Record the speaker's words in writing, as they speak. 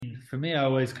For me, I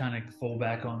always kind of fall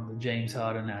back on the James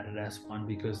Harden Adidas one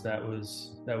because that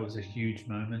was a huge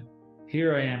moment.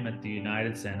 Here I am at the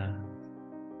United Center,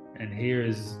 and here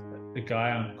is a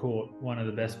guy on court, one of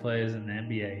the best players in the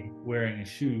NBA, wearing a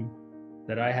shoe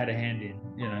that I had a hand in.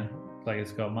 Like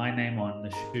it's got my name on the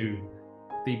shoe.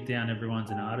 Deep down, everyone's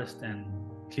an artist, and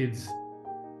kids,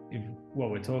 if what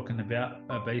we're talking about,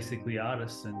 are basically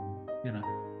artists, and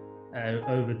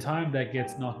over time that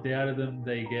gets knocked out of them.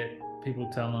 They get people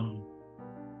tell them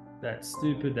that's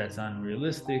stupid, that's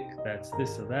unrealistic, that's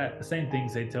this or that. The same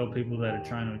things they tell people that are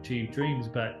trying to achieve dreams.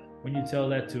 But when you tell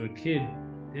that to a kid,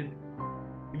 it,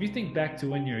 if you think back to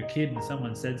when you're a kid and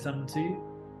someone said something to you,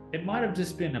 it might have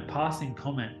just been a passing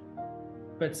comment,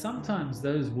 but sometimes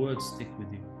those words stick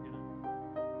with you.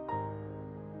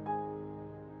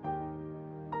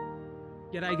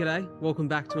 G'day, g'day. Welcome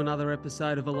back to another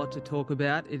episode of A Lot to Talk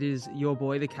About. It is your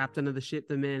boy, the captain of the ship,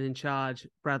 the man in charge,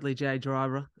 Bradley J.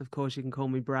 Driver. Of course, you can call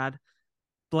me Brad.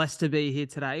 Blessed to be here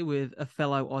today with a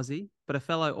fellow Aussie, but a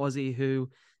fellow Aussie who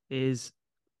is,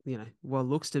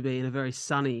 looks to be in a very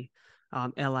sunny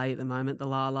LA at the moment, the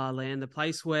La La Land, the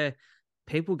place where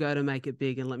people go to make it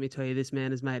big. And let me tell you, this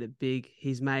man has made it big.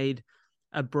 He's made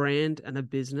a brand and a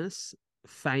business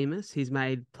famous. He's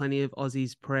made plenty of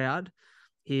Aussies proud.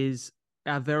 He's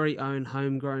our very own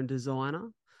homegrown designer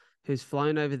who's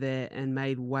flown over there and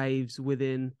made waves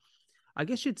within, I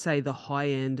guess you'd say, the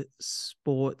high-end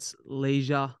sports,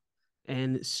 leisure,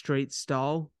 and street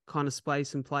style kind of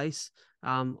space and place.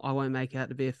 I won't make out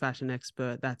to be a fashion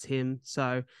expert. That's him.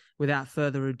 So without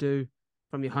further ado,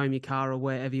 from your home, your car, or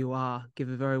wherever you are, give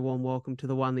a very warm welcome to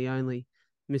the one, the only,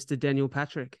 Mr. Daniel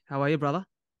Patrick. How are you, brother?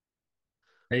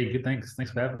 Hey, good. Thanks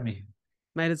for having me.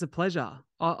 Mate, it's a pleasure.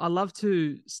 I love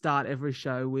to start every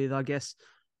show with, I guess,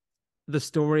 the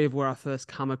story of where I first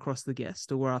come across the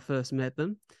guest or where I first met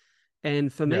them.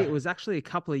 And for me, it Yeah, was actually a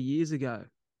couple of years ago,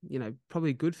 probably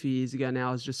a good few years ago now.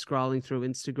 I was just scrolling through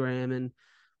Instagram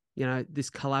and, this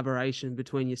collaboration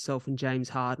between yourself and James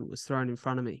Harden was thrown in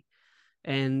front of me.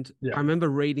 And yeah, I remember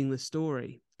reading the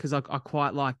story because I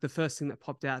quite like the first thing that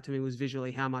popped out to me was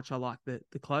visually how much I like the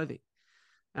clothing.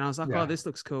 And I was like, oh, yeah. this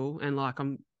looks cool. And like,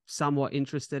 I'm somewhat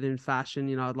interested in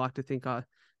fashion. I'd like to think I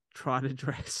try to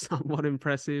dress somewhat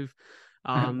impressive.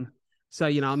 Um, so,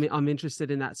 I'm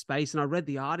interested in that space. And I read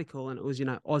the article and it was,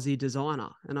 Aussie designer.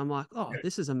 And I'm like, oh,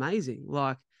 this is amazing.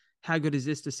 Like, how good is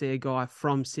this to see a guy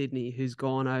from Sydney who's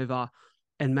gone over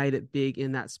and made it big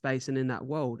in that space and in that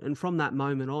world? And from that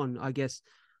moment on, I guess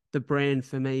the brand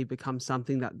for me becomes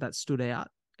something that stood out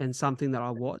and something that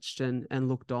I watched and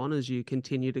looked on as you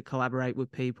continue to collaborate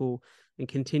with people and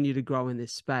continue to grow in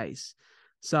this space.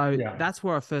 So Yeah. that's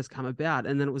where I first come about.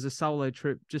 And then it was a solo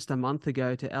trip just a month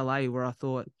ago to LA where I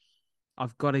thought,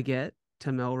 I've got to get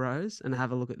to Melrose and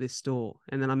have a look at this store.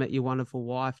 And then I met your wonderful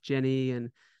wife, Jenny, and,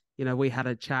 we had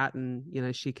a chat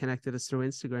and, she connected us through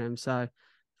Instagram. So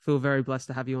feel very blessed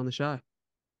to have you on the show.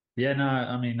 Yeah, no,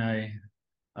 I mean,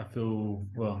 I feel,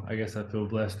 well, I guess I feel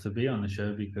blessed to be on the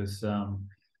show because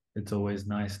it's always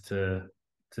nice to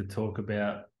talk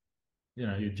about,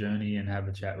 your journey and have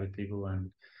a chat with people,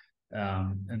 and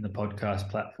the podcast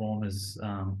platform is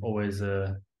always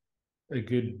a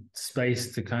good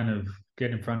space to kind of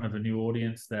get in front of a new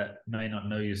audience that may not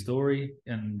know your story.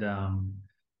 And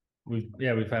we've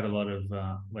had a lot of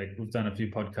like we've done a few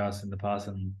podcasts in the past,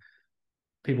 and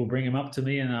people bring them up to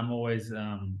me, and I'm always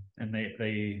and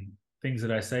they things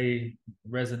that I say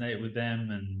resonate with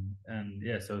them, and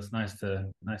yeah, so it's nice to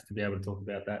be able to talk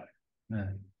about that. Yeah.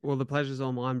 Well, the pleasure's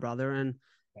all mine, brother. And,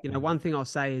 one thing I'll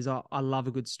say is I love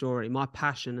a good story. My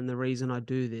passion and the reason I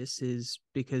do this is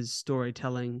because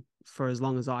storytelling, for as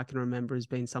long as I can remember, has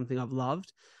been something I've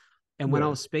loved. And when I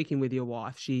Yeah. was speaking with your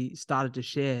wife, she started to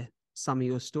share some of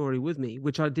your story with me,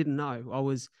 which I didn't know. I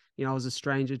was a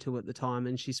stranger to at the time.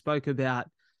 And she spoke about,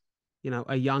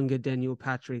 a younger Daniel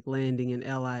Patrick landing in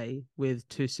LA with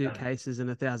two suitcases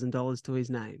and $1,000 to his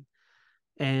name.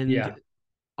 Yeah. And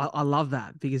I love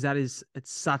that because it's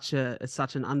such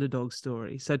an underdog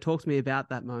story. So talk to me about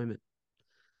that moment.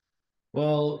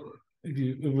 Well,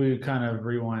 if we kind of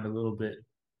rewind a little bit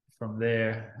from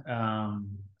there,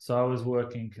 so I was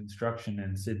working construction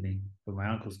in Sydney for my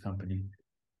uncle's company,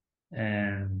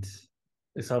 and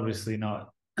it's obviously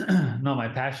not not my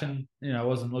passion. I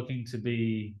wasn't looking to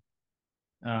be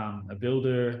a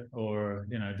builder or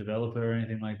developer or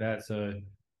anything like that. So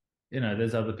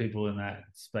there's other people in that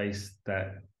space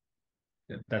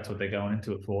that's what they're going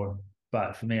into it for.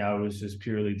 But for me, I was just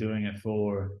purely doing it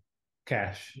for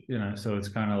cash. So it's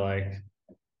kind of like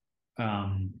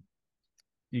um,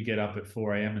 you get up at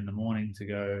 4 a.m. in the morning to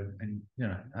go, and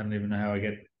I don't even know how I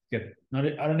get not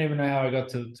I don't even know how I got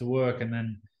to work, and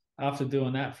then after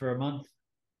doing that for a month,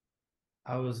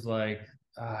 I was like,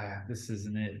 this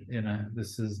isn't it.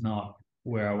 This is not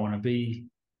where I want to be.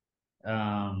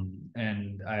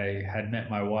 And I had met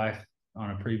my wife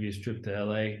on a previous trip to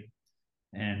LA,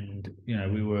 and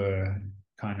we weren't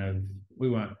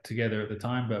together at the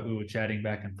time, but we were chatting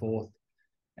back and forth,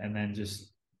 and then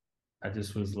I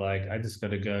just was like, I just got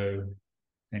to go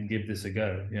and give this a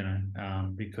go,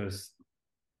 because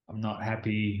I'm not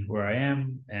happy where I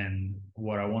am, and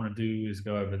what I want to do is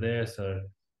go over there. So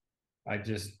I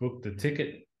just booked the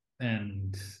ticket,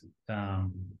 and I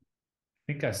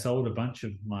think I sold a bunch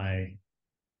of I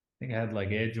think I had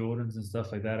like Air Jordans and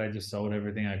stuff like that. I just sold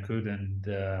everything I could, and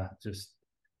just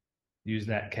used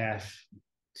that cash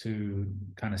to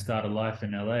kind of start a life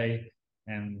in LA,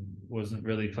 and wasn't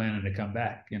really planning to come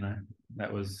back.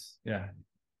 That was, yeah.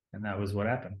 And that was what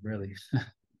happened, really.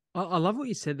 I love what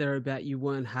you said there about you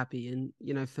weren't happy.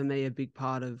 And, for me, a big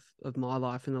part of my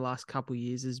life in the last couple of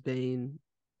years has been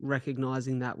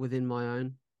recognizing that within my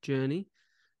own journey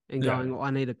and Yeah. going, well,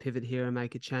 I need to pivot here and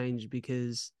make a change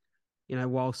because,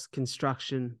 whilst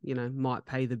construction, might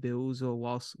pay the bills, or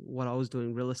whilst what I was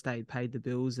doing, real estate, paid the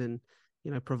bills and,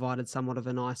 provided somewhat of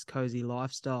a nice, cozy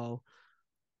lifestyle,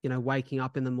 waking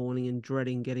up in the morning and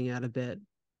dreading getting out of bed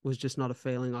was just not a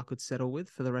feeling I could settle with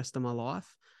for the rest of my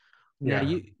life. Now,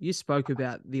 Yeah. you spoke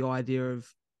about the idea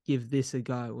of give this a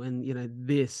go, and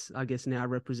this, I guess, now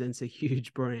represents a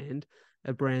huge brand,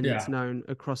 a brand that's Yeah. known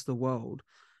across the world.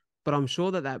 But I'm sure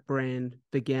that that brand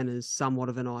began as somewhat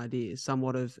of an idea,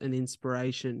 somewhat of an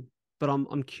inspiration. But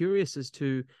I'm curious as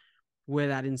to where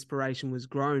that inspiration was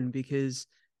grown, because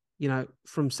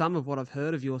from some of what I've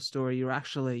heard of your story, you're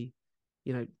actually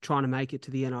trying to make it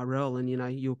to the NRL,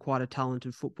 and you're quite a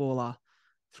talented footballer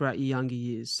throughout your younger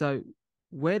years. So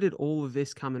where did all of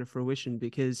this come into fruition?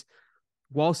 Because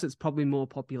whilst it's probably more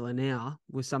popular now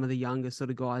with some of the younger sort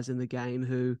of guys in the game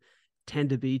who tend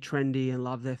to be trendy and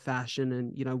love their fashion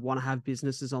and, want to have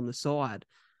businesses on the side,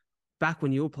 back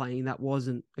when you were playing, that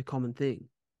wasn't a common thing.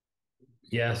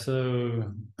 Yeah.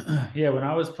 So, yeah, when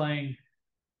I was playing,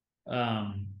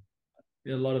 um,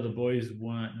 a lot of the boys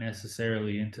weren't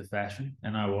necessarily into fashion,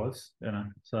 and I was,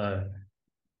 So,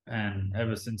 and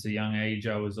ever since a young age,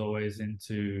 I was always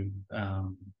into,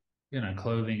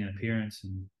 clothing and appearance,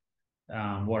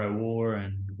 and what I wore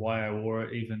and why I wore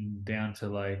it, even down to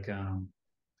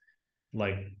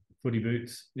like footy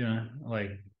boots.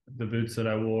 Like the boots that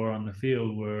I wore on the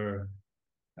field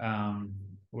um,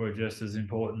 were just as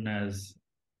important as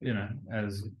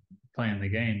playing the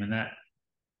game, and that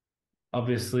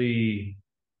obviously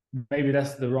maybe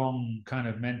that's the wrong kind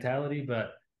of mentality,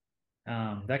 but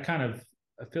that kind of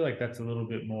I feel like that's a little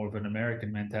bit more of an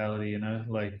American mentality,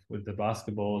 like with the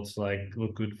basketball, it's like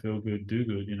look good, feel good, do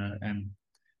good, and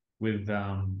with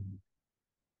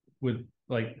with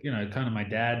like kind of my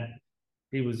dad,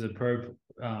 he was a pro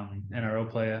NRL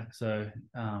player, so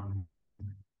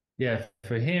yeah,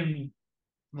 for him,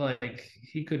 like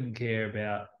he couldn't care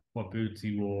about what boots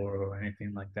he wore or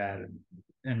anything like that,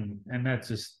 and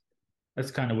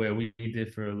that's kind of where we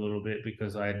differ a little bit,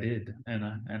 because I did, and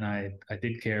I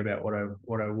did care about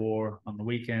what I wore on the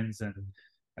weekends, and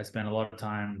I spent a lot of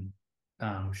time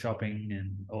shopping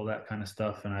and all that kind of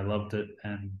stuff, and I loved it,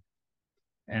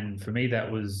 and for me that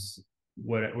was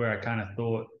where I kind of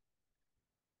thought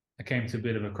I came to a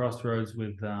bit of a crossroads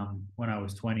with when I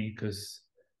was 20, because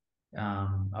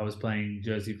I was playing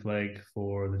Jersey flag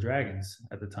for the Dragons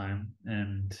at the time,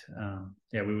 and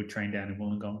yeah, we would train down in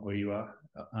Wollongong where you are,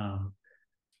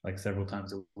 like several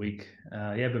times a week.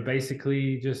 Yeah, but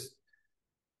basically, just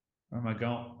where am I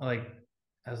going? Like,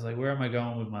 I was like, where am I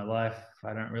going with my life?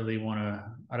 I don't really want to.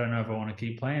 I don't know if I want to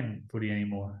keep playing footy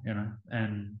anymore,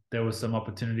 And there was some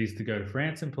opportunities to go to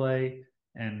France and play,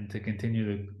 and to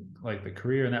continue the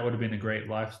career, and that would have been a great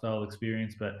lifestyle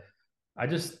experience, but I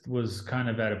just was kind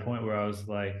of at a point where I was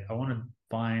like, I want to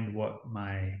find what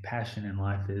my passion in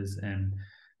life is. And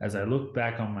as I look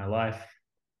back on my life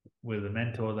with a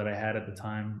mentor that I had at the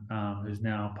time, who's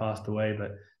now passed away,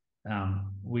 but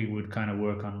we would kind of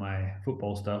work on my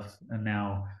football stuff. And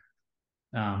now,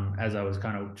 as I was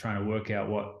kind of trying to work out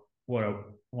what I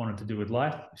wanted to do with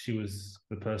life, she was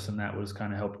the person that was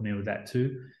kind of helping me with that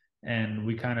too. And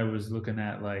we kind of was looking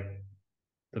at like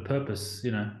the purpose,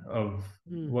 of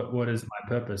Mm. what is my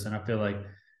purpose. And I feel like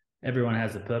everyone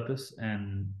has a purpose,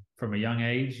 and from a young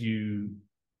age, you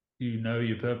know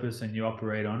your purpose and you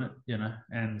operate on it,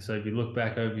 And so if you look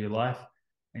back over your life,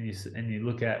 and you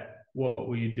look at what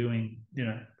were you doing,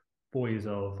 4 years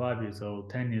old, 5 years old,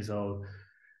 10 years old,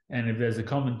 and if there's a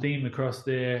common theme across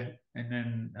there, and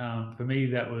then for me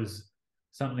that was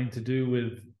something to do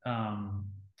with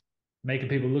making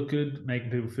people look good, making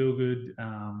people feel good,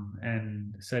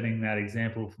 and setting that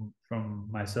example from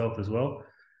myself as well.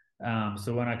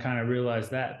 So when I kind of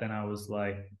realized that, then I was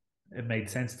like, it made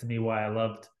sense to me why I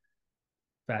loved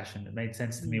fashion. It made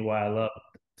sense to me Mm. why I loved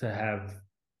to have,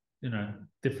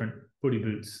 different footy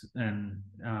boots and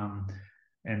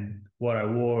what I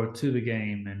wore to the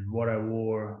game and what I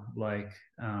wore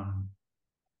um,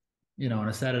 on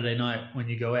a Saturday night when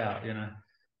you go out,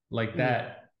 like Mm.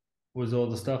 that was all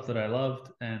the stuff that I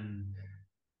loved. And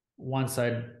once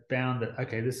I found that,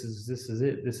 okay, this is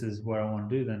it, this is what I want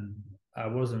to do, then I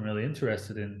wasn't really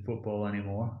interested in football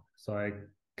anymore. So I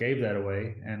gave that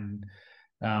away and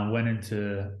went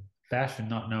into fashion,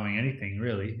 not knowing anything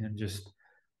really, and just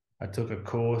I took a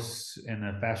course in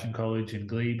a fashion college in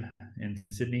Glebe in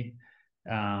Sydney.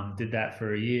 Did that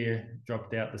for a year,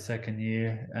 dropped out the second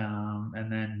year,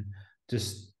 and then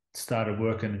just started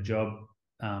working a job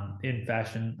in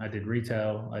fashion. I did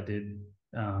retail, I did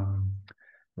um,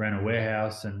 ran a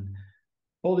warehouse, and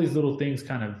all these little things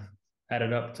kind of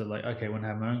added up to like, okay, when I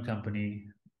have my own company,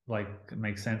 like it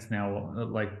makes sense now,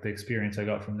 like the experience I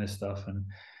got from this stuff. And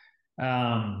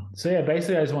so yeah,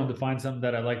 basically, I just wanted to find something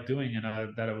that I liked doing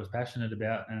and that I was passionate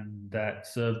about, and that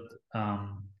served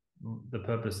the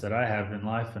purpose that I have in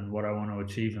life and what I want to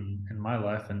achieve in my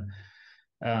life. And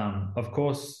of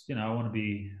course, I want to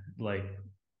be like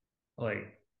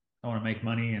I want to make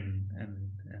money and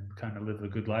kind of live a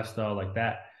good lifestyle like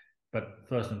that. But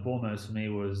first and foremost for me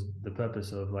was the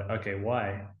purpose of like, okay,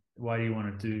 why do you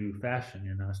want to do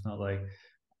fashion? It's not like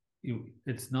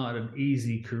it's not an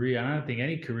easy career. I don't think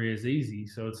any career is easy.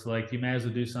 So it's like you may as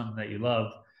well do something that you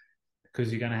love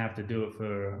because you're going to have to do it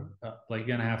for like you're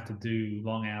going to have to do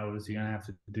long hours. You're going to have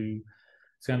to do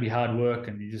it's going to be hard work,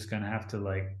 and you're just going to have to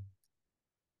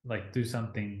like do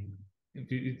something.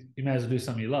 You may as well do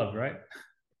something you love, right?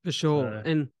 For sure. So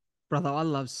And brother, I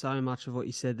love so much of what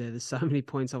you said there. There's so many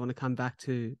points I want to come back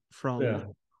to from,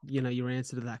 yeah, your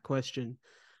answer to that question.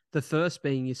 The first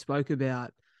being you spoke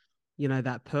about,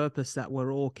 that purpose that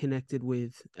we're all connected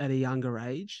with at a younger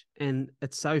age. And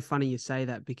it's so funny you say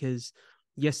that because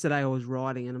yesterday I was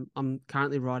writing and I'm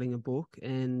currently writing a book,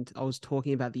 and I was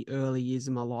talking about the early years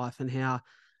of my life and how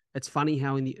it's funny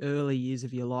how in the early years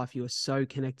of your life you are so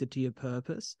connected to your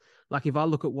purpose. Like if I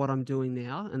look at what I'm doing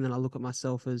now and then I look at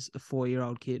myself as a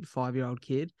 4-year-old kid, 5-year-old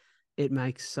kid, it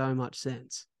makes so much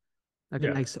sense. Like it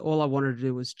yeah, makes all I wanted to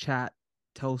do was chat,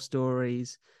 tell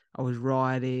stories. I was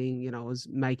writing, I was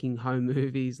making home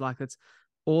movies. Like it's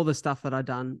all the stuff that I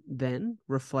done then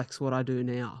reflects what I do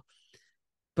now.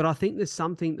 But I think there's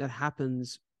something that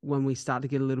happens when we start to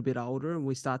get a little bit older and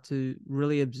we start to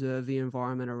really observe the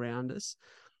environment around us.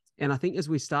 And I think as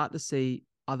we start to see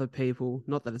other people,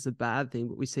 not that it's a bad thing,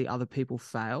 but we see other people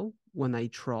fail when they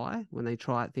try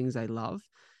at things they love,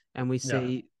 and we yeah,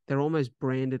 see they're almost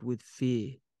branded with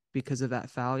fear because of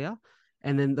that failure.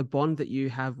 And then the bond that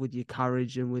you have with your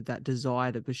courage and with that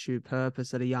desire to pursue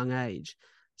purpose at a young age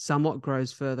somewhat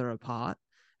grows further apart.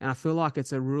 And I feel like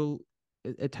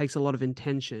it takes a lot of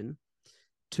intention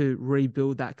to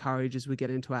rebuild that courage as we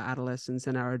get into our adolescence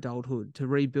and our adulthood, to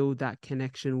rebuild that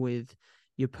connection with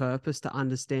your purpose, to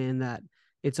understand that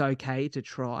it's okay to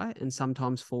try and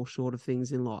sometimes fall short of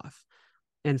things in life.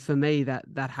 And for me,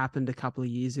 that happened a couple of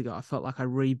years ago. I felt like I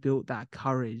rebuilt that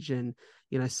courage and,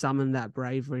 summoned that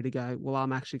bravery to go, well,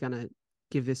 I'm actually going to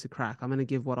give this a crack. I'm going to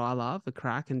give what I love a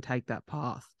crack and take that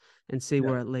path and see yeah.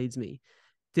 where it leads me.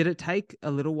 Did it take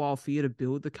a little while for you to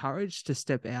build the courage to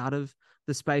step out of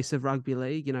the space of rugby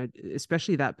league,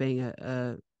 especially that being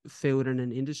a field and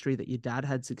an industry that your dad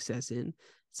had success in,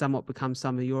 somewhat become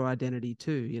some of your identity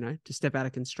too, to step out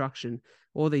of construction?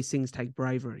 All these things take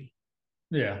bravery.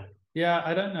 Yeah. Yeah,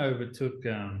 I don't know if it took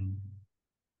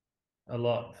a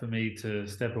lot for me to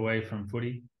step away from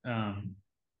footy.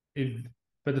 If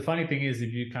but the funny thing is,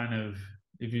 if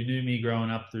you knew me growing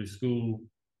up through school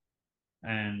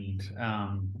and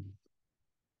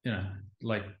you know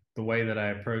like the way that I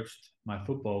approached my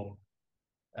football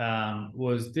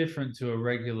was different to a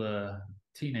regular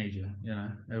teenager.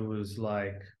 It was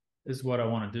like this is what I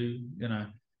want to do.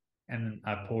 And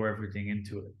I pour everything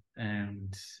into it.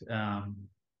 And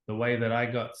the way that I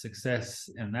got success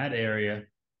in that area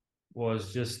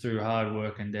was just through hard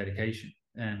work and dedication.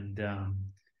 And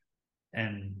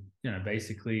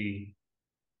basically,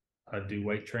 I'd do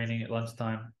weight training at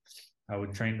lunchtime. I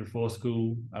would train before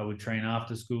school. I would train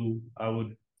after school. I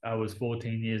was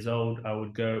 14 years old. I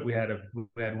would go. We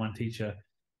had one teacher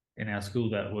in our school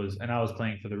that was, and I was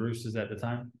playing for the Roosters at the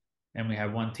time. And we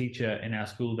had one teacher in our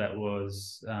school that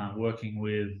was working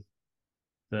with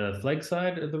the flag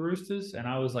side of the Roosters, and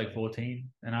I was like 14,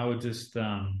 and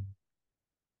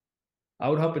I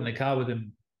would hop in the car with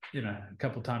him, a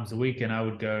couple times a week, and I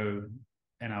would go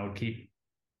and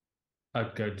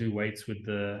I'd go do weights with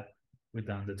the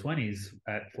under 20s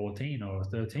at 14 or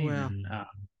 13, Wow. and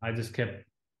I just kept,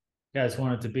 yeah, I just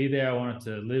wanted to be there. I wanted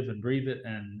to live and breathe it,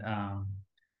 and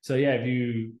so yeah, if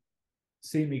you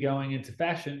see me going into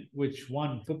fashion, which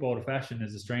one football to fashion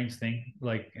is a strange thing,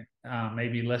 like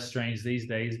maybe less strange these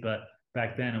days, but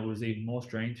back then it was even more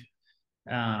strange.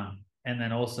 And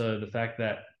then also the fact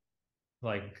that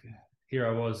like here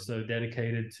I was so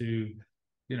dedicated to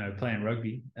playing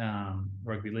rugby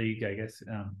league, I guess.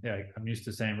 Yeah, I'm used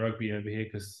to saying rugby over here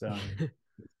because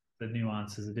the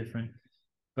nuances are different.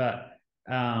 But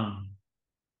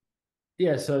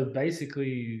yeah, so basically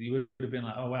you would have been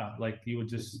like, oh wow, like you would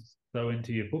just go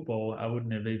into your football. I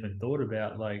wouldn't have even thought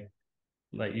about like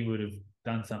you would have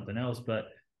done something else. But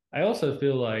I also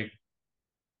feel like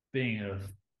being a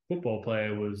football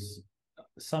player was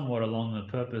somewhat along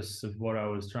the purpose of what I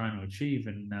was trying to achieve,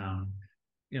 and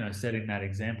setting that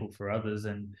example for others.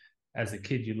 And as a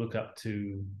kid, you look up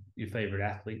to your favorite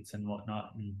athletes and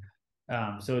whatnot,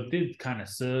 and so it did kind of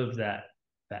serve that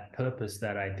purpose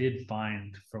that I did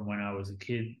find from when I was a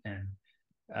kid. And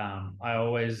I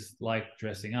always liked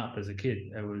dressing up as a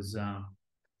kid. It was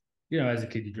as a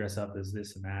kid you dress up as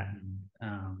this and that,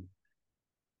 and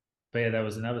but yeah, that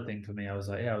was another thing for me. I was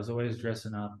like, yeah, I was always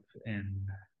dressing up in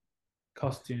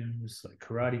costumes like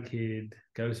Karate Kid,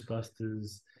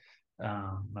 Ghostbusters,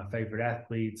 my favorite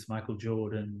athletes, Michael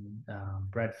Jordan,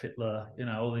 Brad Fittler,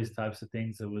 all these types of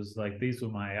things. It was like these were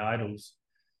my idols.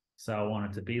 So I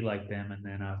wanted to be like them. And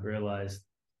then I've realized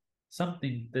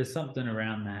there's something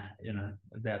around that,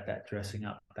 about that dressing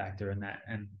up factor and that,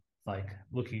 and like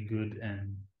looking good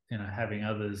and, having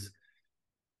others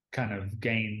kind of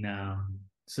gain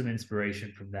some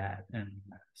inspiration from that. And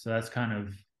so that's kind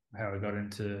of how I got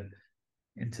into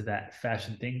that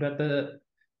fashion thing. But the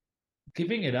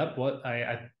giving it up,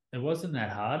 it wasn't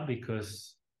that hard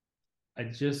because I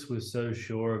just was so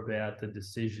sure about the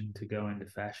decision to go into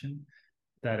fashion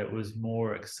that it was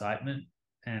more excitement.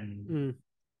 And Mm,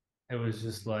 it was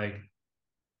just like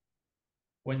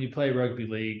when you play rugby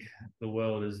league, the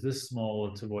world is this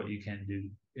small to what you can do,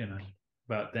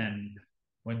 But then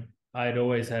when I'd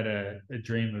always had a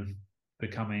dream of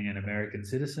becoming an American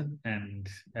citizen, and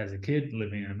as a kid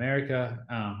living in America,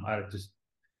 I just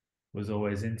was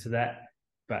always into that.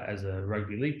 But as a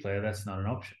rugby league player, that's not an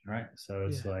option, right? So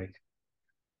it's yeah, like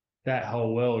the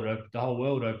whole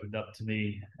world opened up to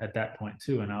me at that point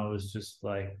too, and I was just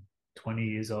like 20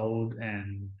 years old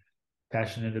and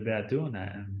passionate about doing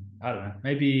that. And I don't know,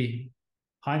 maybe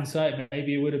hindsight,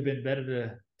 maybe it would have been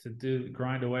better to do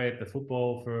grind away at the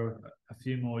football for a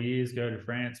few more years, go to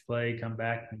France, play, come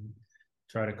back, and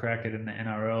try to crack it in the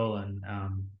NRL.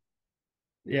 And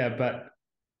yeah, but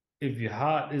if your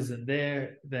heart isn't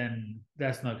there, then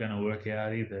that's not going to work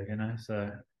out either.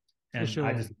 So, for and I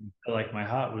sure. just felt like my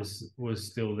heart was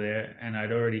still there, and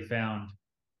I'd already found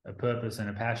a purpose and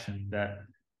a passion that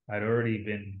I'd already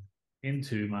been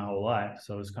into my whole life.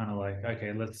 So it's kind of like,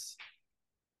 okay, let's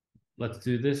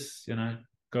do this.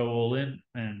 Go all in,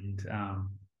 and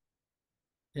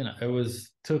it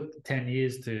was took 10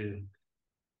 years to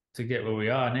get where we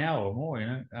are now or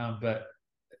more. But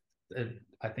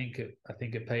I think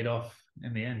it paid off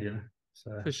in the end.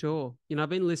 So For sure. I've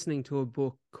been listening to a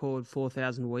book called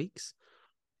 4,000 Weeks,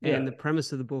 and yeah, the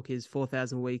premise of the book is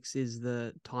 4,000 weeks is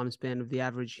the time span of the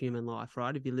average human life,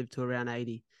 right? If you live to around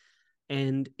 80.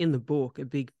 And in the book, a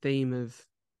big theme of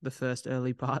the first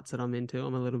early parts that I'm into,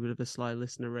 I'm a little bit of a slow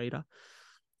listener reader.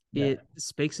 yeah, It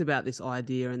speaks about this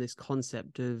idea and this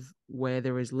concept of where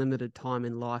there is limited time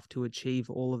in life to achieve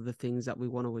all of the things that we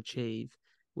want to achieve.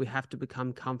 We have to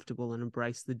become comfortable and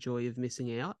embrace the joy of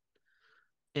missing out.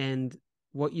 And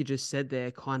what you just said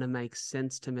there kind of makes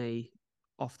sense to me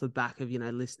off the back of,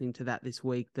 listening to that this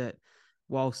week, that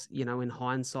whilst, in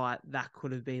hindsight, that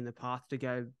could have been the path to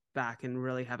go back and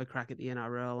really have a crack at the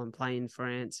NRL and play in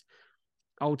France.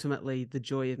 Ultimately, the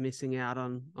joy of missing out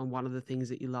on one of the things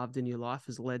that you loved in your life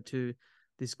has led to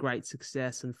this great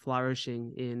success and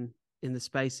flourishing in the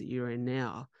space that you're in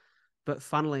now. But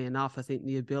funnily enough, I think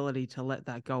the ability to let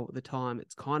that go at the time,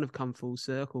 it's kind of come full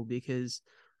circle because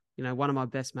one of my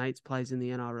best mates plays in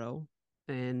the NRL,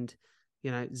 and,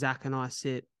 Zach and I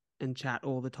sit and chat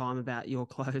all the time about your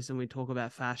clothes, and we talk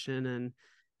about fashion. And,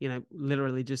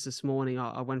 literally just this morning,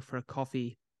 I went for a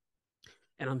coffee,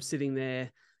 and I'm sitting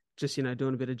there just,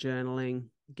 doing a bit of journaling,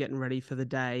 getting ready for the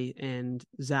day. And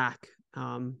Zach,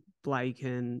 Blake,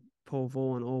 and Paul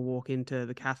Vaughan all walk into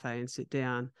the cafe and sit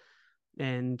down.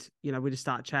 And, we just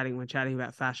start chatting. We're chatting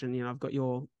about fashion. I've got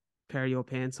your pair of your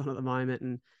pants on at the moment.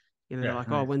 And, They're Yeah,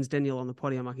 like, oh, nice. when's Daniel on the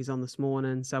potty? I'm like, he's on this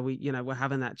morning. So we're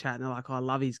having that chat, and they're like, oh, I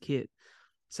love his kit.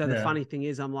 So the Yeah, funny thing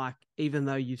is, I'm like, even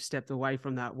though you've stepped away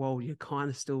from that world, you're kind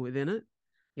of still within it.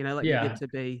 Like you get yeah, to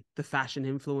be the fashion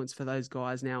influence for those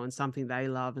guys now and something they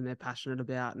love and they're passionate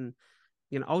about. And,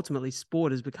 ultimately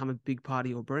sport has become a big part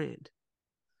of your brand.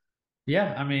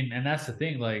 yeah. I mean, and that's the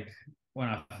thing. Like when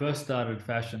I first started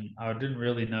fashion, I didn't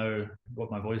really know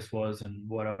what my voice was and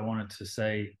what I wanted to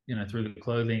say, through the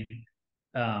clothing.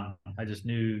 I just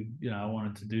knew, I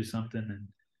wanted to do something. And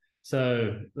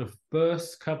so the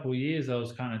first couple of years, I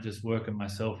was kind of just working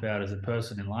myself out as a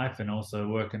person in life and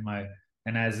also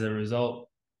and as a result,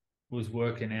 was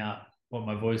working out what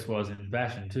my voice was in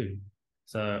fashion too.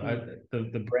 So Mm.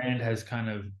 the brand has kind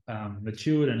of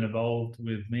matured and evolved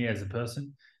with me as a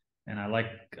person, and I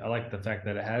like the fact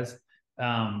that it has.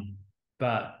 Um,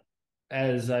 but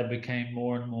as I became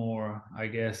more and more, I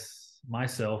guess,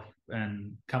 myself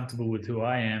and comfortable with who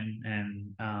I am,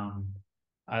 and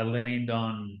I leaned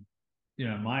on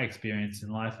my experience in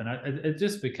life, and it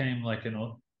just became like an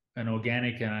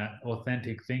organic and an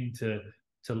authentic thing to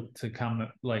come,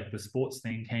 like the sports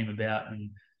thing came about.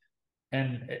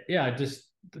 And yeah, just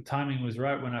the timing was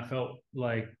right when I felt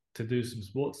like to do some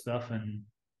sports stuff. And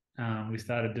we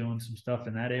started doing some stuff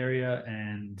in that area,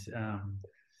 and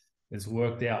it's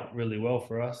worked out really well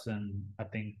for us. And I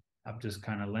think I've just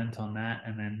kind of lent on that.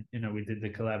 And then we did the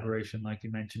collaboration like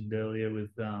you mentioned earlier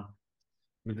with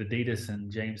Adidas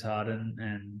and James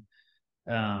Harden.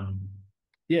 And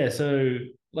yeah, so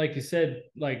like you said,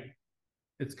 like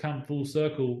it's come full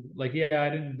circle. Like, yeah, I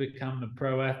didn't become a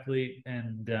pro athlete,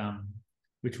 and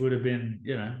which would have been,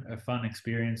 a fun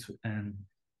experience.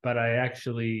 But I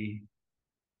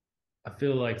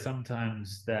feel like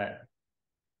sometimes that,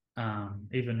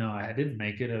 even though I didn't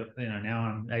make it, now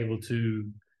I'm able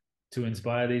to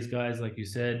inspire these guys, like you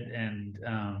said, and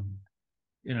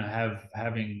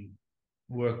having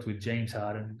worked with James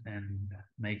Harden and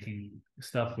making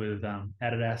stuff with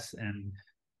Adidas, and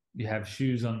you have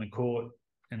shoes on the court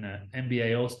in the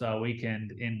NBA All Star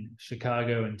Weekend in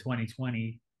Chicago in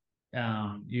 2020.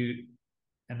 You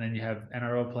and then you have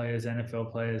NRL players,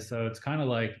 NFL players. So it's kind of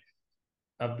like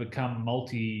I've become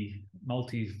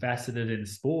multifaceted in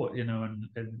sport, and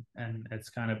it's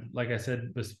kind of like I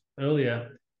said was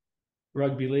earlier.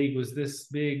 Rugby league was this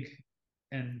big,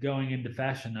 and going into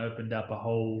fashion opened up a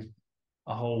whole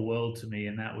world to me,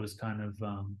 and that was kind of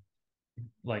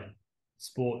like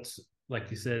sports, like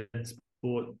you said,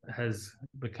 sport has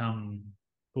become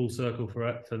full circle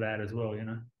for that as well.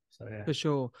 So yeah, For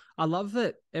sure. I love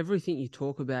that everything you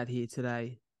talk about here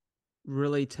today,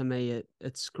 really to me,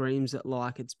 it screams it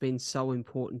like it's been so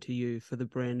important to you for the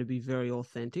brand to be very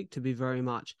authentic, to be very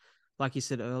much, like you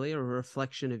said earlier, a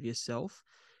reflection of yourself.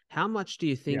 How much do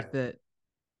you yeah, think that,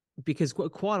 because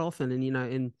quite often, and you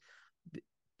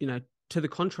know, to the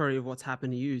contrary of what's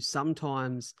happened to you,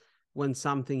 sometimes when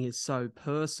something is so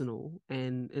personal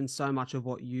and so much of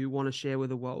what you want to share with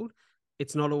the world,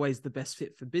 it's not always the best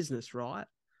fit for business, right?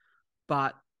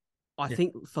 But I yeah,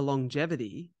 think for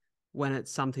longevity, when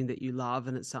it's something that you love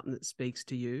and it's something that speaks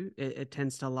to you, it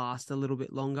tends to last a little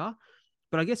bit longer.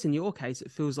 But I guess in your case,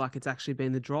 it feels like it's actually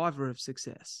been the driver of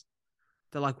success.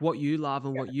 That like what you love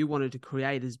and what you wanted to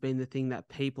create has been the thing that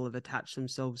people have attached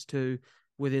themselves to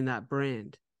within that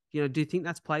brand. Do you think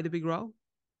that's played a big role?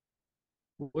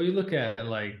 well, you look at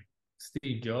like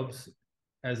Steve Jobs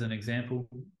as an example.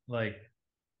 Like,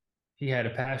 he had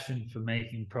a passion for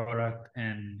making product,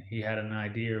 and he had an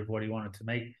idea of what he wanted to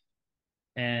make.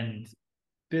 And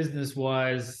business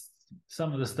wise,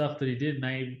 some of the stuff that he did,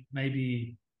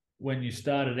 maybe when you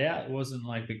started out, it wasn't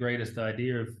like the greatest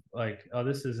idea of like, oh,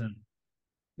 this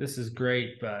is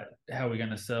great, but how are we going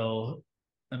to sell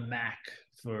a Mac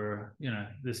for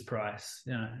this price?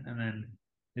 And then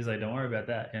he's like, don't worry about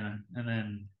that. And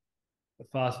then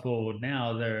fast forward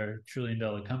now, they're $1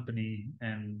 trillion company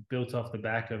and built off the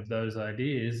back of those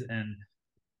ideas. And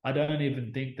I don't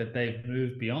even think that they've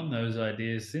moved beyond those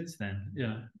ideas since then.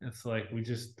 It's like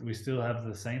we still have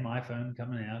the same iPhone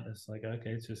coming out. It's like, okay,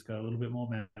 it's just got a little bit more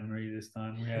memory this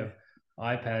time. We have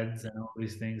iPads and all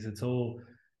these things. It's all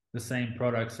the same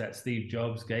products that Steve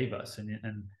Jobs gave us,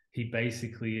 and he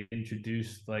basically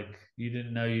introduced, like, you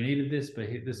didn't know you needed this, but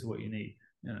this is what you need.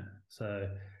 So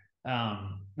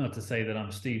not to say that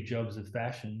I'm Steve Jobs of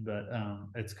fashion, but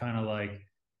it's kind of like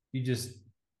you just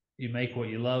you make what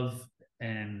you love,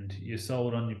 and you're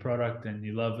sold on your product, and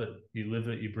you love it, you live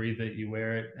it, you breathe it, you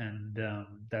wear it. And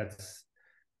that's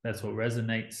what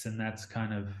resonates. And that's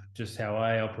kind of just how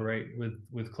I operate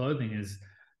with clothing. Is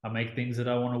I make things that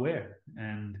I want to wear,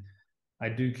 and I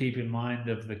do keep in mind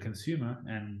of the consumer,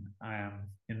 and I am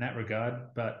in that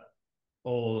regard. But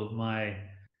all of my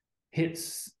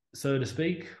hits, so to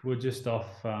speak, were just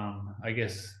off, I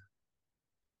guess,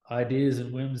 ideas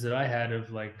and whims that I had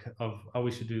of like, oh,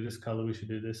 we should do this color, we should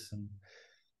do this,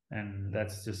 and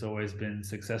that's just always been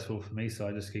successful for me. So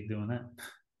I just keep doing that.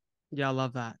 Yeah, I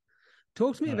love that.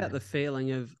 Talk to me Oh about yeah, the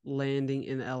feeling of landing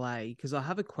in LA, because I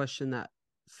have a question that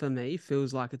for me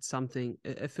feels like it's something,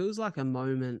 it feels like a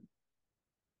moment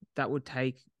that would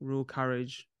take real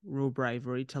courage, real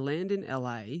bravery to land in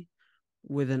LA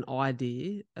with an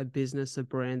idea, a business, a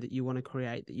brand that you want to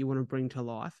create, that you want to bring to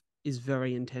life is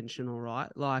very intentional, right?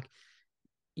 Like,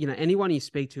 anyone you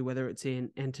speak to, whether it's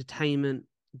in entertainment,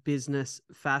 business,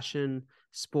 fashion,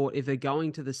 sport, if they're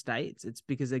going to the States, it's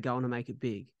because they're going to make it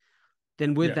big.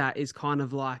 Then with yeah, that is kind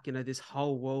of like, this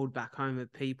whole world back home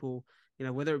of people,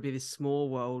 whether it be this small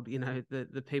world,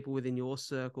 the people within your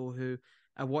circle who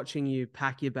are watching you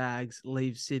pack your bags,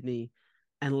 leave Sydney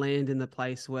and land in the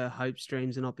place where hopes,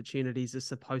 dreams, and opportunities are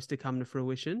supposed to come to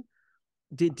fruition.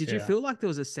 Did you yeah. feel like there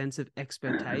was a sense of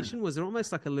expectation? Was there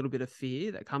almost like a little bit of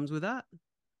fear that comes with that?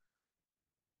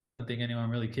 I don't think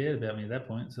anyone really cared about me at that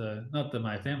point. So not that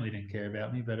my family didn't care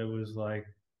about me, but it was like,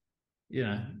 you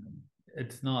know,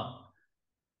 it's not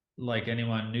like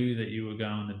anyone knew that you were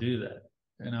going to do that.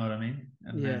 You know what I mean?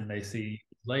 And Yeah. then they see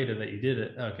later that you did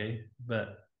it. Okay,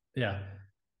 but yeah,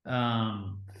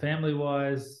 family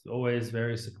wise, always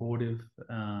very supportive,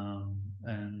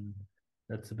 and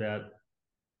that's about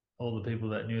all the people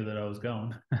that knew that I was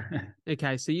going.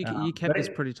 Okay, so you kept But this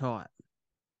pretty tight.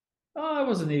 I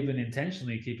wasn't even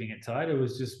intentionally keeping it tight. It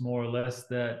was just more or less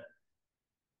that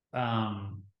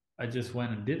um, I just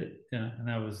went and did it, and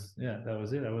that was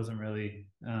it. I wasn't really.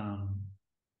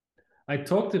 I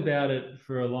talked about it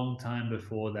for a long time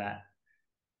before that,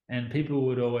 and people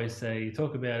would always say, "You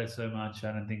talk about it so much,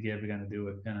 I don't think you're ever going to do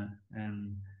it,"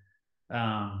 and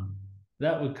um,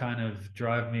 that would kind of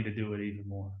drive me to do it even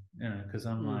more, because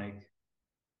I'm Mm, like,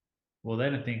 well, they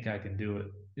don't think I can do it,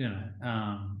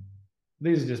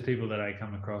 these are just people that I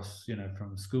come across,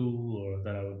 from school or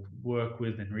that I would work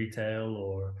with in retail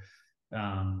or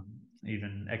um,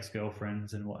 even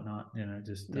ex-girlfriends and whatnot,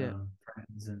 just yeah.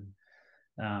 friends and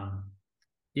um,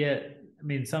 yeah, I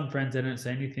mean, some friends they don't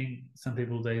say anything. Some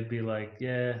people they'd be like,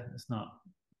 yeah, it's not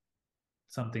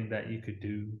something that you could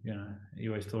do. You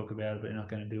always talk about it, but you're not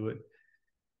going to do it.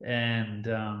 And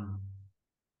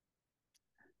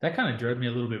that kind of drove me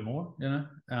a little bit more,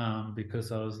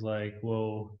 because I was like,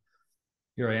 well,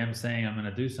 here I am saying I'm going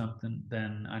to do something,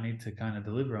 then I need to kind of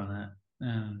deliver on that.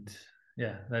 And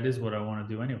yeah, that is what I want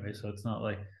to do anyway. So it's not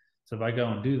like, so if I go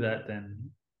and do that, then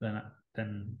then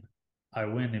I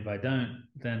win. If I don't,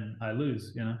 then I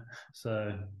lose. So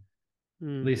at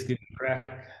Mm. least give it a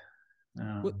crack.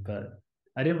 What But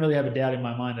I didn't really have a doubt in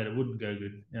my mind that it wouldn't go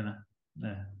good.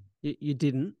 Yeah. you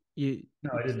didn't? No, You're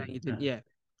I saying didn't. you No. didn't? Yeah.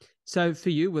 So for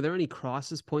you, were there any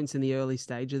crisis points in the early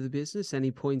stage of the business?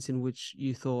 Any points in which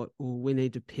you thought, "Oh, we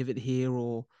need to pivot here,"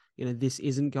 or this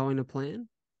isn't going to plan?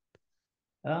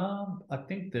 I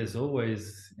think there's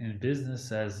always in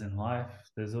business as in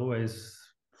life, there's always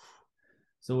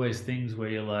things where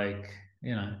you're like,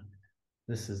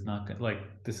 this is not good.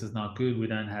 Like this is not good. We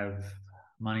don't have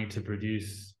money to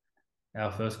produce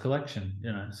our first collection.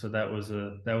 So that was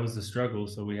the struggle.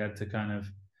 So we had to kind of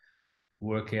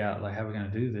work out like how we're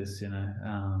going to do this.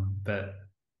 But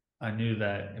I knew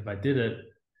that if I did it,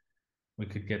 we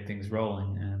could get things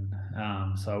rolling,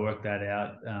 and so I worked that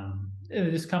out. And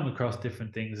just come across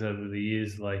different things over the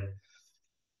years, like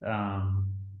um,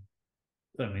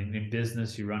 I mean, in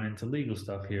business, you run into legal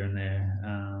stuff here and there.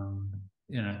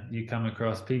 You come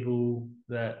across people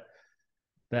that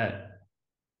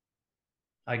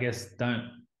I guess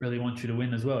don't really want you to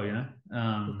win as well.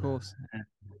 Of course. And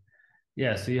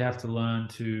yeah, so you have to learn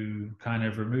to kind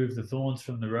of remove the thorns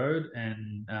from the road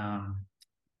and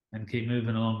keep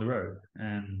moving along the road.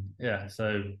 And yeah,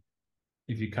 so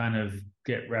if you kind of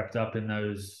get wrapped up in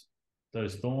those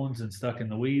thorns and stuck in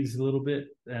the weeds a little bit,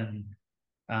 then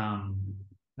um,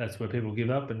 that's where people give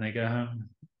up and they go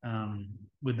home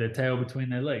with their tail between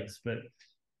their legs. But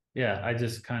yeah, I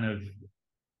just kind of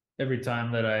every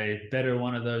time that I better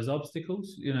one of those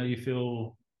obstacles, you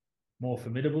feel more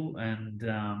formidable and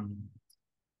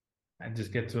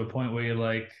just get to a point where you're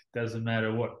like, doesn't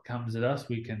matter what comes at us,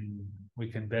 we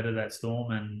can better that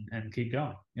storm and keep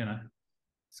going.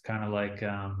 It's kind of like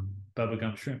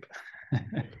bubblegum shrimp.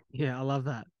 Yeah, I love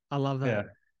that. I love that.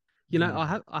 Yeah.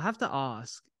 Mm. I have to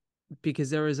ask because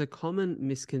there is a common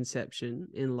misconception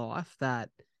in life that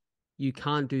you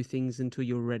can't do things until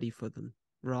you're ready for them,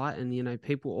 right? And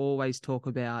people always talk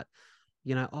about,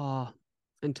 oh,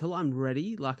 until I'm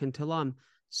ready, like until I'm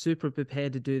super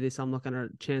prepared to do this, I'm not going to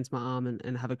chance my arm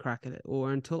and have a crack at it.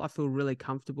 Or until I feel really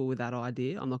comfortable with that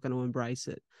idea, I'm not going to embrace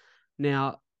it.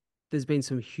 Now, there's been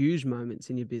some huge moments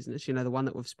in your business, the one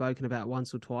that we've spoken about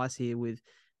once or twice here with,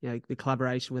 the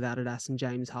collaboration with Adidas and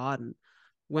James Harden.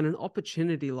 When an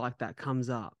opportunity like that comes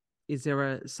up, is there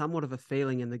a somewhat of a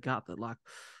feeling in the gut that like,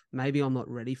 maybe I'm not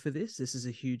ready for this? This is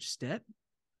a huge step.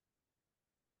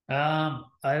 I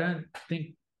don't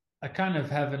think I kind of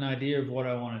have an idea of what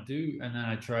I want to do, and then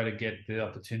I try to get the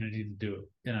opportunity to do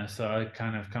it. So I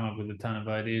kind of come up with a ton of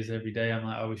ideas every day. I'm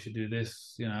like, oh, we should do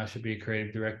this. I should be a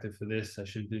creative director for this. I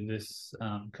should do this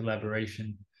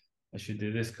collaboration. I should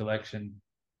do this collection.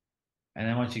 And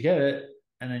then once you get it,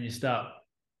 and then you start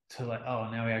to like, oh,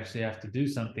 now we actually have to do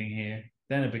something here.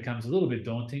 Then it becomes a little bit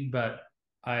daunting. But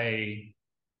I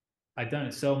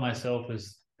don't sell myself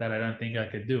as that. I don't think I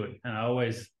could do it, and I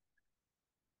always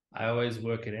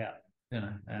work it out,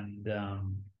 and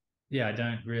yeah, I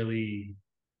don't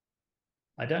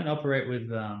operate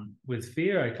with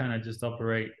fear. I kind of just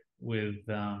operate with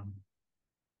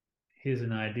here's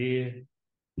an idea.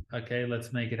 Okay,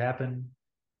 let's make it happen.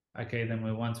 Okay, then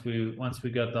once we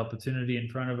got the opportunity in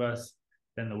front of us,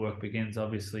 then the work begins.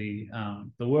 Obviously,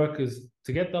 the work is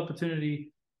to get the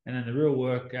opportunity, and then the real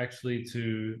work actually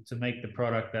to make the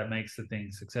product that makes the thing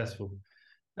successful.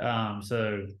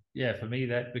 So yeah, for me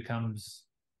that becomes.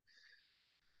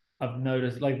 I've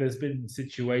noticed like there's been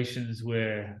situations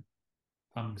where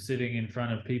I'm sitting in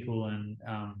front of people and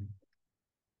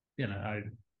you know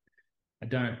I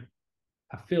don't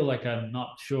I feel like I'm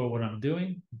not sure what I'm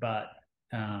doing,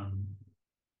 um,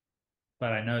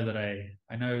 but I know that I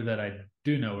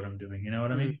do know what I'm doing. You know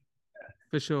what I Mm, mean?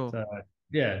 for sure. So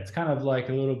yeah, it's kind of like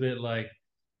a little bit like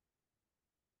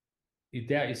you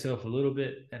doubt yourself a little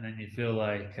bit, and then you feel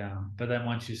like, but then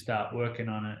once you start working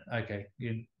on it, okay,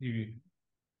 you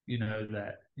know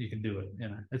that you can do it.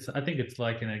 It's I think it's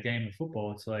like in a game of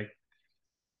football. It's like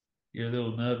you're a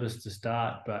little nervous to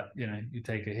start, but you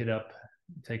take a hit up,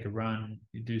 you take a run,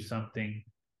 you do something,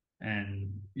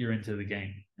 and you're into the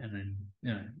game, and then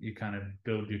you kind of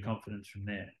build your confidence from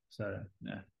there. So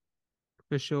yeah,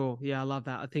 For sure. Yeah, I love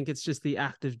that. I think it's just the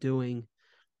act of doing.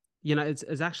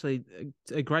 It's actually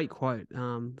a great quote.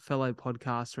 Fellow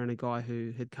podcaster and a guy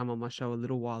who had come on my show a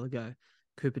little while ago,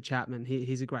 Cooper Chapman.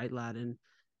 He's a great lad, and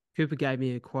Cooper gave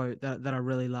me a quote that I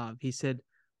really love. He said,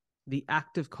 "The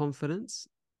act of confidence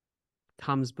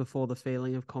comes before the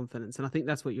feeling of confidence," and I think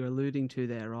that's what you're alluding to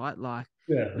there, right? Like,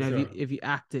 yeah, for if you sure. if you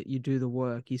act it, you do the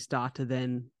work, you start to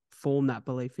then form that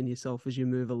belief in yourself as you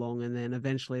move along, and then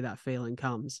eventually that feeling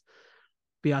comes.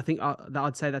 But yeah, I think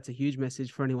I'd say that's a huge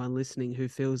message for anyone listening who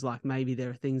feels like maybe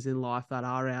there are things in life that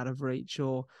are out of reach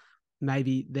or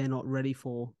maybe they're not ready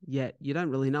for yet. You don't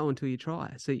really know until you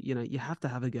try. So, you have to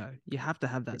have a go. You have to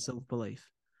have that self belief.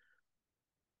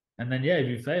 And then yeah, if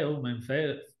you fail, I mean,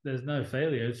 there's no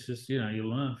failure. It's just you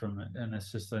learn from it, and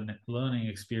it's just a learning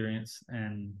experience,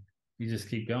 and you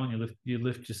just keep going. You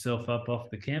lift yourself up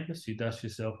off the campus, you dust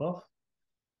yourself off,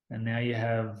 and now you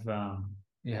have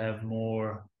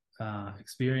more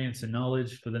experience and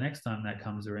knowledge for the next time that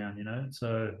comes around.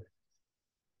 So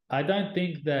I don't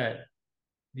think that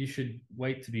you should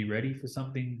wait to be ready for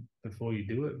something before you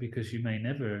do it, because you may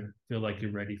never feel like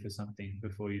you're ready for something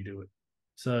before you do it.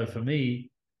 So for me,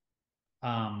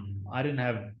 I didn't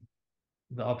have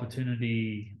the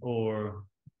opportunity or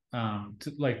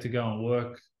to go and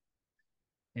work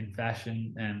in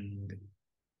fashion and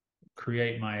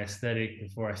create my aesthetic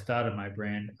before I started my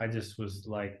brand. I just was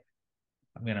like,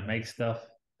 I'm gonna make stuff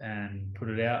and put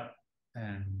it out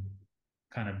and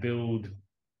kind of build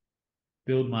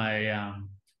my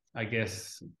I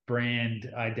guess brand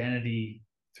identity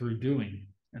through doing.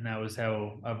 And that was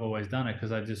how I've always done it,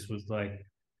 because I just was like,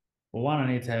 well, one, I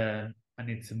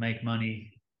need to make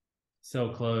money, sell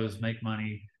clothes, make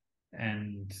money.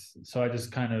 And so I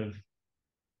just kind of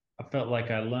I felt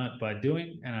like I learnt by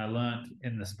doing, and I learnt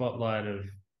in the spotlight of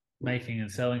making and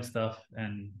selling stuff,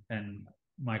 and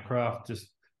my craft just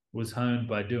was honed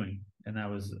by doing, and that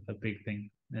was a big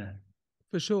thing. Yeah.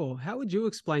 For sure. How would you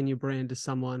explain your brand to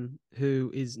someone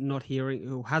who is not hearing,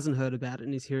 who hasn't heard about it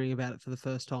and is hearing about it for the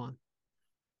first time?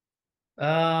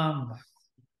 Um,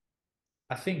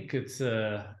 I think it's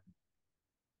a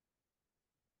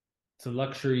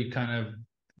luxury kind of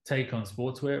take on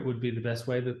sportswear. Would be the best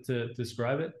way to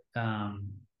describe it.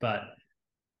 But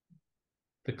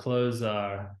the clothes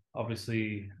are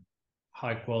obviously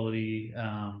high quality,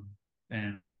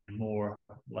 and more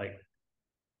like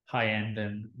high end,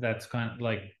 and that's kind of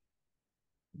like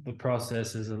the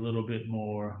process is a little bit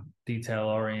more detail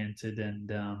oriented, and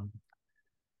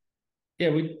yeah,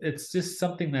 it's just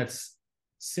something that's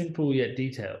simple yet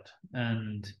detailed,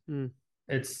 and Mm.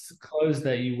 it's clothes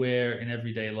that you wear in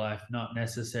everyday life, not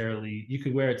necessarily you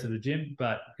could wear it to the gym,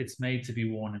 but it's made to be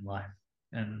worn in life.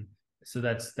 And so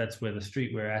that's where the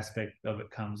streetwear aspect of it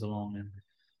comes along. And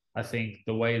I think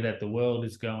the way that the world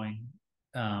is going,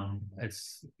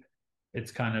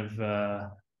 it's kind of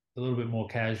a little bit more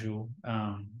casual,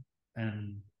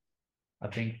 and I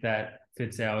think that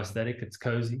fits our aesthetic. It's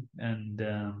cozy, and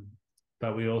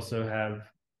but we also have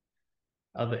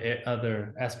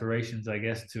other aspirations, I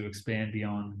guess, to expand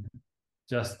beyond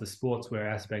just the sportswear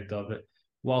aspect of it,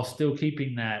 while still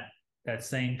keeping that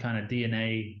same kind of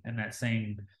DNA and that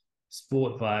same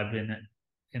sport vibe in it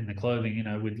in the clothing.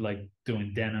 With like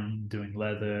doing denim, doing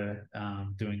leather,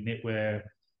 doing knitwear,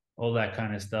 all that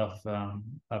kind of stuff.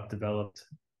 I've developed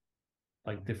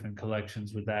like different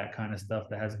collections with that kind of stuff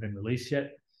that hasn't been released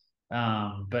yet,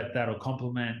 but that'll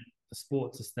complement the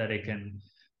sports aesthetic. And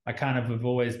I kind of have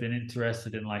always been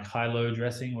interested in like high-low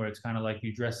dressing, where it's kind of like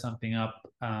you dress something up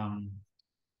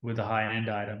with a high-end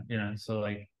item. So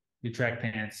like your track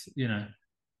pants, you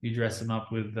dress them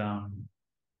up with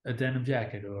a denim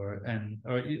jacket, or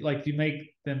like you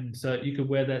make them so you could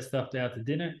wear that stuff out to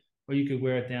dinner, or you could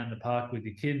wear it down the park with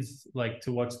your kids, like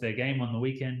to watch their game on the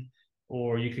weekend,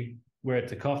 or you could wear it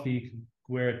to coffee, you could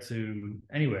wear it to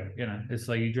anywhere. It's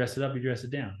like you dress it up, you dress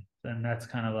it down, and that's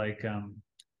kind of like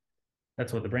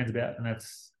that's what the brand's about, and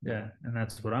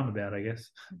that's what I'm about, I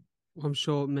guess. I'm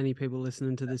sure many people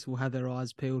listening to this will have their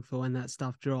eyes peeled for when that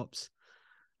stuff drops.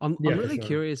 I'm Yeah, for really sure.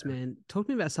 curious, man. Talk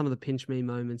to me about some of the pinch me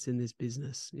moments in this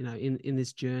business, in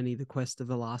this journey, the quest of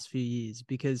the last few years,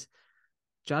 because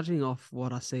judging off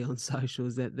what I see on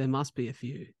socials, that there must be a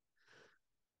few.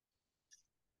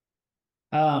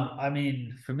 I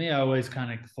mean, for me, I always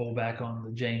kind of fall back on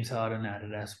the James Harden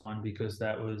Adidas one, because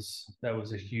that was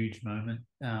a huge moment.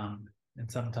 And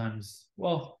sometimes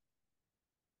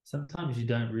you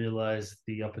don't realize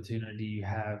the opportunity you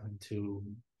have until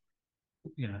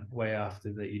way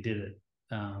after that you did it.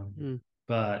 Mm.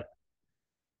 But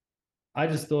I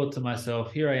just thought to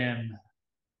myself, here I am.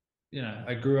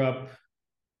 I grew up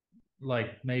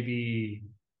like maybe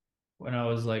when I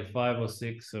was like 5 or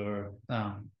 6, or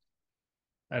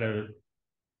at a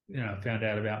found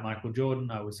out about Michael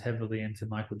Jordan. I was heavily into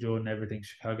Michael Jordan, everything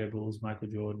Chicago Bulls, Michael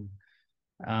Jordan.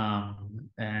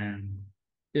 And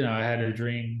I had a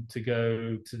dream to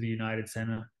go to the United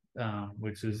Center,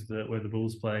 which is where the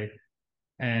Bulls play.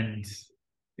 And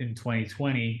in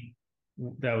 2020,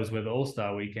 that was where the All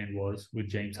Star Weekend was, with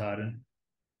James Harden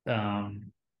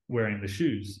um, wearing the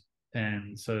shoes.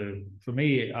 And so for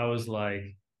me, I was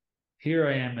like, here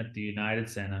I am at the United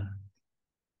Center,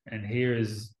 and here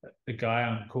is a guy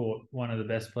on court, one of the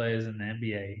best players in the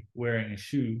NBA, wearing a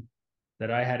shoe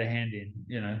that I had a hand in.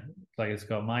 Like it's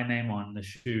got my name on the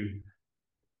shoe.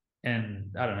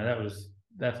 And I don't know,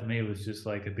 that for me was just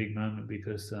like a big moment,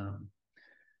 because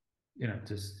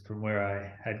just from where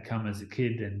I had come as a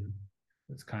kid, and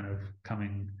it's kind of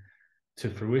coming to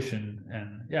fruition.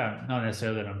 And yeah, not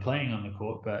necessarily that I'm playing on the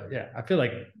court, but yeah, I feel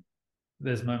like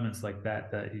there's moments like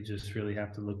that you just really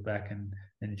have to look back and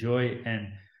enjoy. And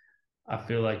I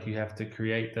feel like you have to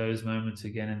create those moments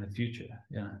again in the future,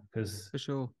 because For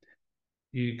sure.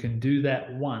 you can do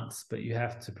that once, but you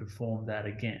have to perform that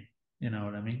again. You know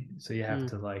what I mean? So you have Mm.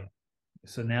 to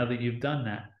so now that you've done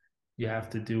that, you have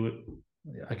to do it.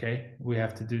 Okay, we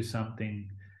have to do something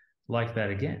like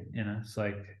that again. It's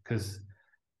like, because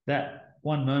that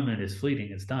one moment is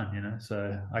fleeting, it's done.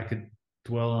 So I could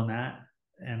dwell on that,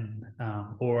 and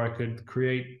or I could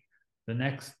create the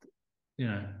next, you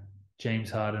know,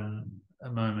 James Harden a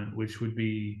moment, which would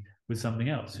be with something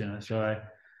else. So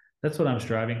that's what I'm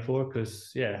striving for,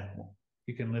 because yeah,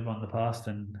 you can live on the past,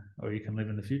 or you can live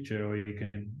in the future, or you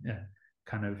can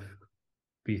kind of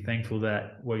be thankful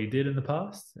that what you did in the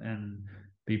past, and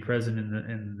be present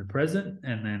in the present,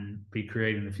 and then be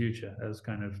creating the future. That was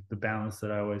kind of the balance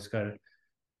that I always got to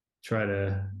try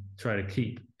to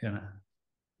keep.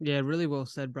 Yeah, really well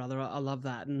said, brother. I love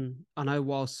that. And I know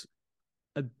whilst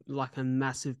like a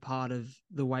massive part of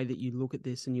the way that you look at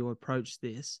this and you approach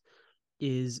this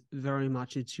is very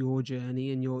much it's your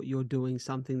journey, and you're doing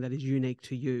something that is unique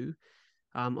to you.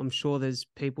 I'm sure there's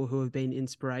people who have been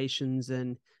inspirations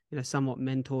and somewhat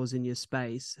mentors in your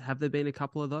space. Have there been a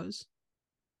couple of those?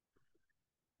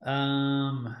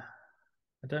 um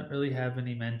I don't really have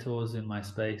any mentors in my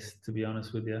space, to be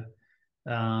honest with you.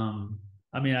 um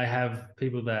I mean, I have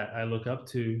people that I look up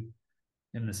to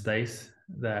in the space,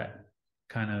 that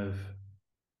kind of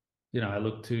I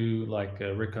look to, like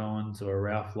Rick Owens or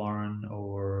Ralph Lauren,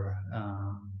 or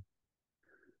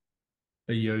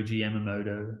a Yoji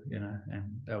Yamamoto,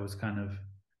 and that was kind of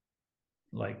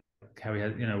like how we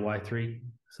had, Y3.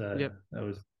 So Yep. that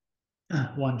was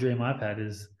one dream I've had,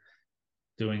 is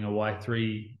doing a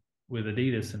Y3 with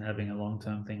Adidas and having a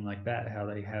long-term thing like that, how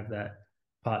they have that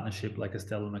partnership like a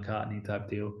Stella McCartney type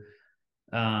deal.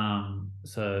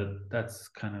 So that's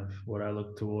kind of what I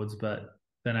look towards. But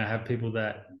then I have people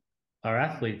that are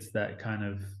athletes that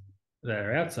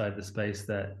are outside the space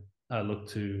that I look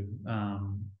to,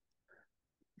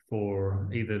 for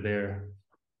either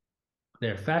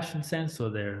their fashion sense or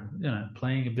their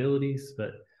playing abilities,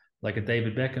 but like a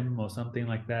David Beckham or something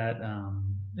like that.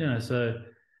 So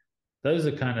those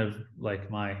are kind of like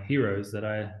my heroes that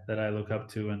I look up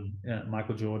to, and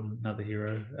Michael Jordan, another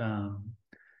hero.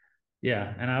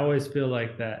 Yeah, and I always feel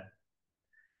like that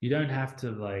you don't have to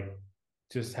like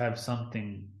just have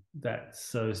something that's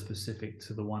so specific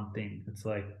to the one thing. It's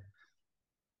like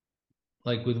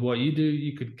with what you do,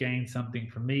 you could gain something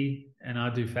from me, and I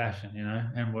do fashion, and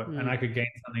I Mm. could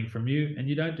gain something from you, and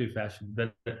you don't do fashion,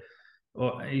 but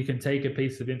or you can take a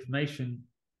piece of information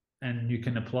and you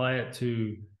can apply it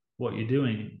to what you're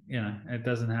doing. It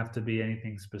doesn't have to be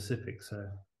anything specific. So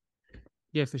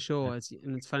Yeah, for sure.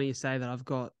 It's funny you say that. I've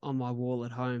got on my wall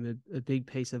at home a big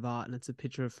piece of art, and it's a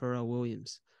picture of Pharrell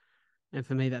Williams. And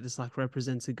for me, that just like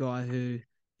represents a guy who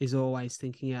is always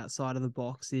thinking outside of the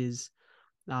box.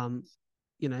 Um,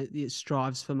 it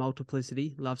strives for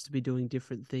multiplicity, loves to be doing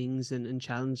different things and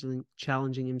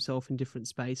challenging himself in different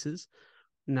spaces.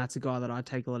 And that's a guy that I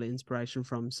take a lot of inspiration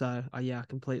from. So yeah, I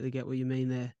completely get what you mean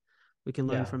there. We can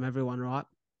learn yeah, from everyone, right?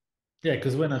 yeah,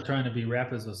 because we're not trying to be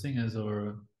rappers or singers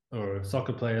or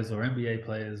soccer players or NBA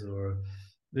players or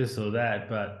this or that,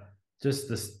 but just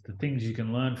the things you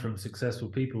can learn from successful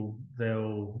people,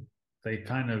 they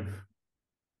kind of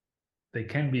they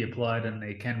can be applied and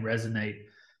they can resonate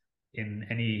in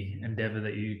any endeavor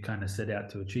that you kind of set out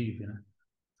to achieve.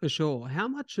 For sure. How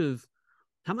much of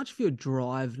your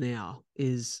drive now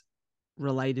is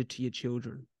related to your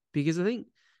children? Because I think,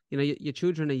 your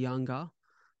children are younger,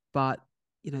 but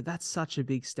that's such a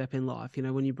big step in life.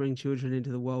 When you bring children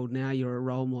into the world now, you're a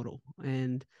role model,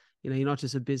 and you're not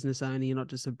just a business owner, you're not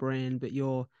just a brand, but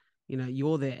you're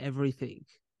their everything.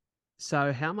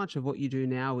 So how much of what you do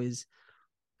now is,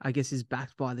 I guess, is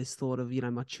backed by this thought of,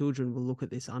 my children will look at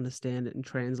this, understand it, and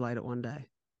translate it one day?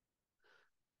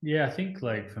 Yeah, I think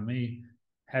like for me,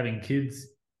 having kids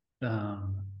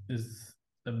is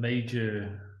a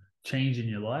major change in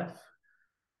your life.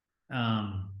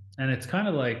 And it's kind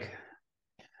of like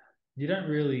you don't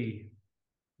really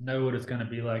know what it's going to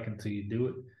be like until you do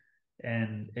it.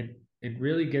 And it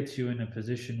really gets you in a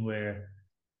position where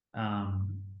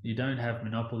you don't have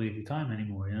monopoly of your time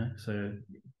anymore. So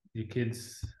your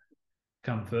kids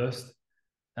come first.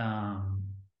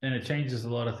 And it changes a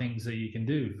lot of things that you can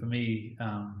do. For me,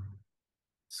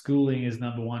 schooling is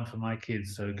number one for my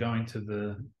kids. So going to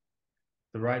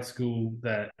the right school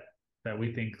that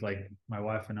we think, like my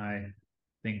wife and I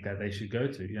think that they should go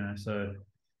to. So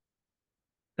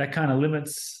that kind of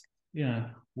limits,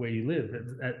 where you live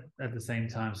at the same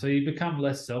time. So you become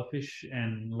less selfish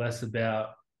and less about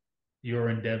your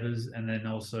endeavors, and then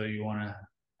also you want to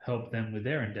help them with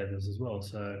their endeavors as well.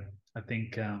 So I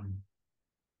think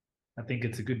I think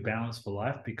it's a good balance for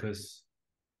life because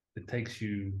it takes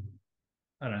you,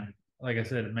 I don't know, like I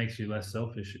said, it makes you less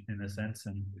selfish in a sense,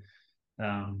 and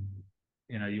um,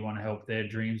 you want to help their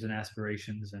dreams and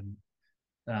aspirations. And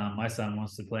my son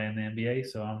wants to play in the NBA,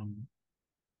 so I'm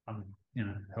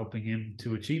helping him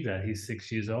to achieve that. He's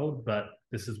 6 years old, but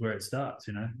this is where it starts.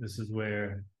 This is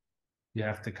where you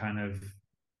have to kind of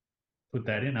put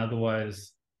that in.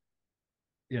 Otherwise,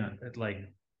 like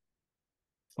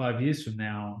 5 years from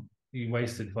now, he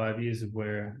wasted 5 years of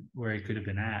where he could have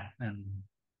been at. And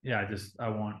yeah, I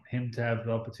want him to have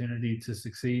the opportunity to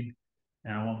succeed,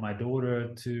 and I want my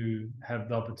daughter to have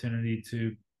the opportunity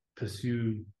to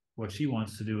pursue what she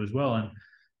wants to do as well. And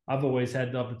I've always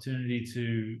had the opportunity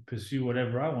to pursue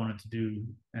whatever I wanted to do.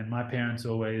 And my parents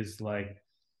always like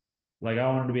I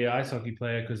wanted to be an ice hockey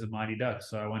player because of Mighty Ducks.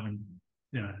 So I went and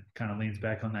kind of leans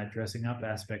back on that dressing up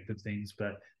aspect of things.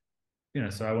 But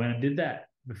so I went and did that.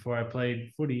 Before I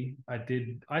played footy, I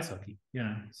did ice hockey.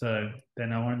 So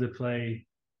then I wanted to play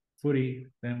footy,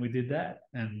 then we did that,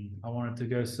 and I wanted to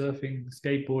go surfing,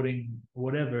 skateboarding,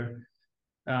 whatever.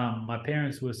 My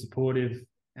parents were supportive,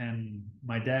 and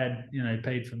my dad,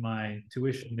 paid for my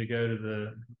tuition to go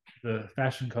to the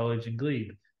fashion college in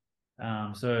Glebe.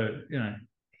 So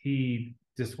he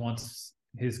just wants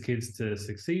his kids to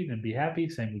succeed and be happy.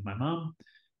 Same with my mom.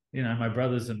 My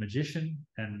brother's a magician,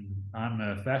 and I'm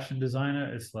a fashion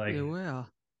designer. It's Yeah, like wow.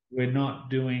 we're not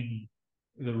doing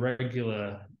the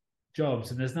regular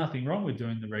jobs, and there's nothing wrong with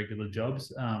doing the regular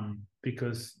jobs,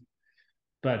 because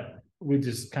but we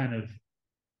just kind of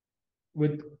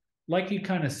with like you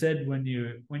kind of said when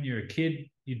you're a kid,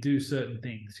 you do certain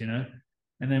things,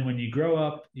 and then when you grow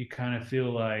up, you kind of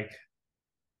feel like,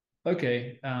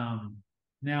 okay,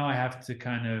 now I have to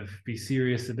kind of be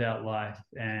serious about life,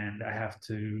 and I have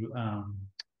to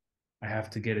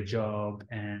get a job,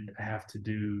 and I have to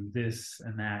do this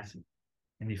and that,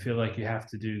 and you feel like you have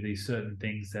to do these certain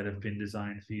things that have been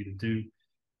designed for you to do,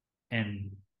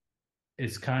 and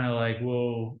it's kind of like,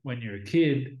 well, when you're a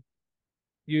kid,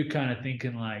 you're kind of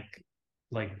thinking like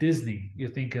Disney. You're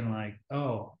thinking like,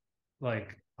 oh,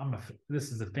 like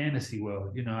this is a fantasy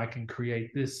world. I can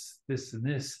create this, and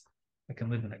this. I can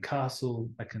live in a castle.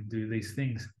 I can do these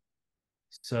things.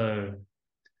 So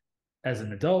as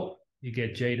an adult, you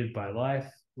get jaded by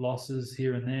life, losses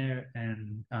here and there,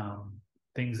 and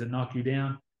things that knock you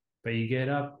down. But you get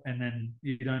up, and then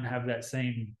you don't have that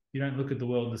same. You don't look at the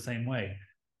world the same way.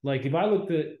 Like if I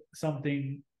looked at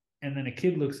something, and then a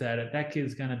kid looks at it, that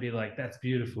kid's gonna be like, "That's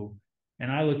beautiful,"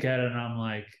 and I look at it, and I'm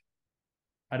like,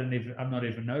 I'm not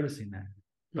even noticing that.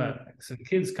 Mm. But so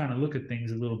kids kind of look at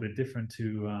things a little bit different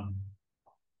to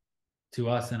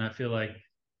us, and I feel like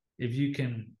if you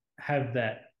can have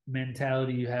that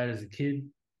mentality you had as a kid,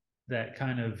 that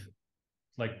kind of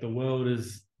like the world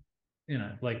is,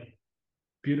 like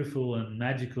beautiful and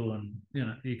magical, and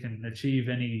you can achieve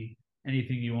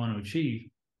anything you want to achieve.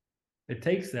 It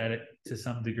takes that to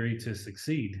some degree to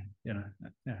succeed. Yeah,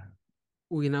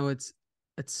 Well, it's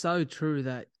so true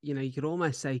that, you could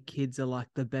almost say kids are like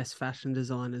the best fashion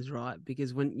designers, right?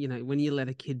 Because when you let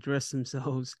a kid dress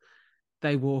themselves,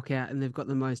 they walk out and they've got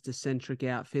the most eccentric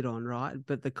outfit on, right?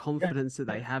 But the yeah, confidence that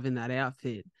they have in that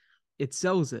outfit, it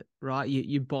sells it, right?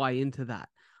 You buy into that.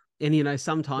 And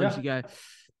sometimes yeah,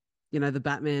 you go, the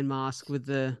Batman mask with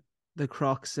the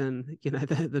Crocs and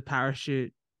the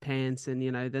parachute pants and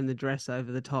then the dress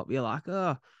over the top. You're like,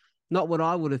 oh, not what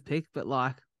I would have picked, but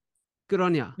like, good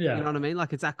on you. You know yeah. what I mean?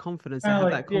 Like it's that confidence. They Kind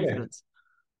of have like, that yeah, confidence.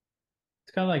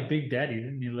 it's kind of like Big Daddy.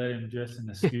 Didn't you let him dress in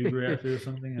a scuba outfit or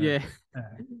something? Yeah, Yeah,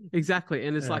 exactly.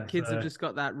 And it's like yeah. kids have So just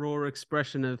got that raw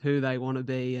expression of who they want to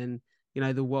be, and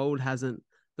the world hasn't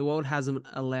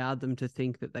allowed them to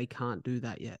think that they can't do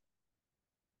that yet.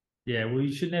 yeah, well,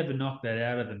 you should never knock that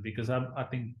out of them, because I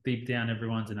think deep down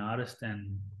everyone's an artist,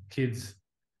 and kids,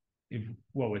 if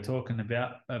what we're talking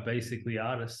about, are basically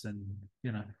artists, and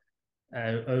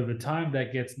over time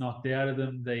that gets knocked out of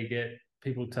them. They get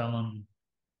people tell them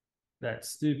that's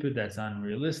stupid, that's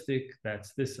unrealistic,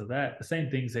 that's this or that. The same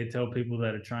things they tell people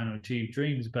that are trying to achieve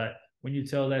dreams. But when you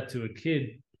tell that to a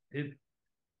kid, it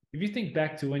if you think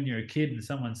back to when you're a kid and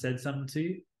someone said something to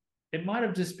you, it might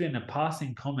have just been a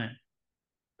passing comment,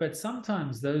 but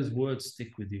sometimes those words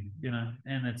stick with you,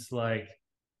 and it's like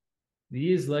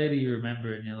years later you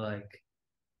remember it, and you're like,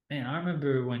 man, I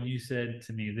remember when you said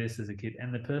to me this as a kid,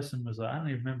 and the person was like, I don't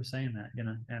even remember saying that,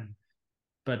 and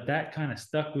but that kind of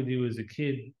stuck with you as a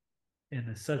kid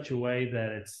in such a way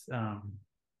that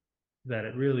that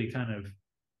it really kind of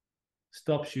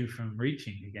stops you from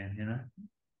reaching again,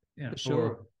 For sure.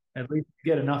 or at least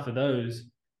get enough of those,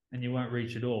 and you won't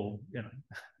reach it all.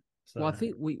 Well, I So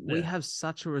think we yeah, have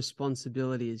such a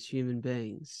responsibility as human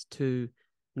beings to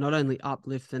not only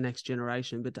uplift the next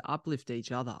generation, but to uplift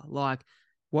each other. Like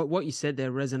what you said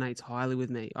there resonates highly with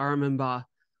me. I remember,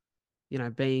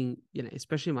 being,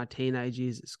 especially in my teenage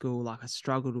years at school, like I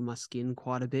struggled with my skin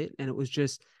quite a bit. And it would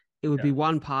be yeah,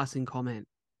 one passing comment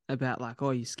about like,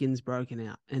 oh, your skin's broken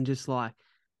out. And just like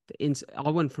I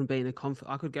went from being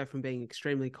I could go from being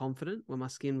extremely confident when my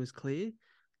skin was clear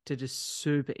to just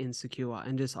super insecure,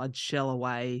 and just I'd shell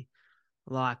away,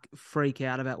 like freak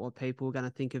out about what people were going to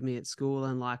think of me at school,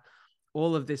 and like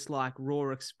all of this like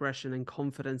raw expression and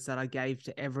confidence that I gave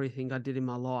to everything I did in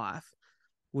my life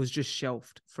was just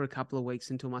shelved for a couple of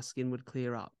weeks until my skin would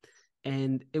clear up.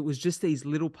 And it was just these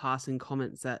little passing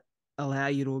comments that allow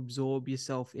you to absorb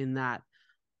yourself in that,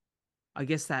 I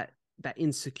guess, that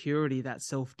insecurity, that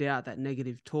self-doubt, that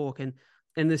negative talk. And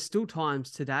there's still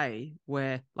times today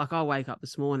where, like, I wake up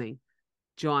this morning,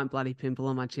 giant bloody pimple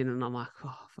on my chin, and I'm like,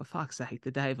 oh, for fuck's sake,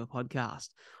 the day of a podcast.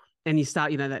 And you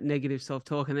start, that negative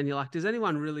self-talk, and then you're like, does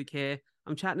anyone really care?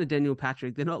 I'm chatting to Daniel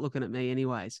Patrick. They're not looking at me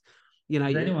anyways.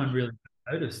 has anyone really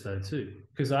noticed though too?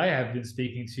 Because I have been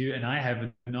speaking to you, and I have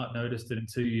not noticed it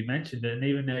until you mentioned it, and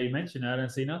even now you mentioned it, I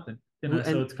don't see nothing. So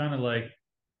and it's kind of like,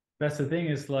 that's the thing,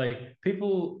 is like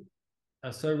people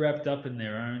are so wrapped up in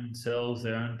their own selves,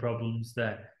 their own problems,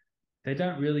 that they're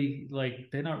not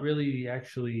really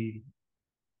actually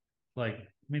like,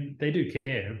 I mean, they do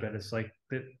care, but it's like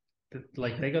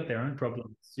like they got their own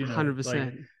problems,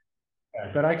 100%.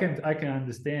 but I can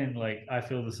understand, like I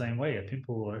feel the same way. A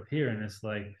pimple here, and it's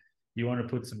like, you want to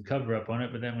put some cover up on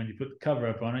it, but then when you put the cover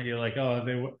up on it, you're like,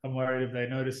 oh, I'm worried if they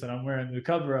notice that I'm wearing the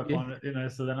cover up Yeah, on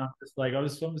it. So then I'm just like, I'm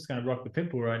just going to rock the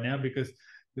pimple right now because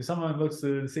if someone looks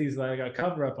at it and sees like I got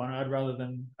cover up on it, I'd rather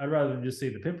than just see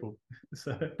the pimple.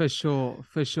 So for sure,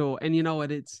 for sure. And you know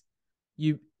what? It's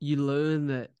you learn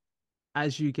that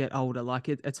as you get older. Like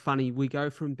it's funny. We go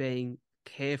from being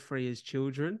carefree as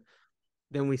children,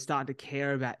 then we start to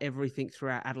care about everything through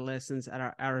our adolescence and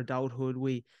our adulthood.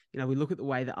 We look at the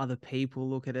way that other people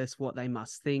look at us, what they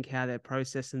must think, how they're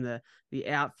processing the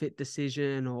outfit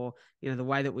decision, or the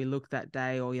way that we look that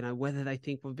day, or whether they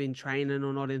think we've been training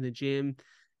or not in the gym.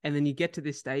 And then you get to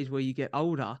this stage where you get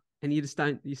older and you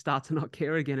start to not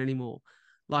care again anymore.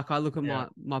 Like I look at yeah,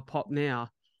 my pop now,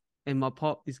 and my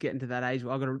pop is getting to that age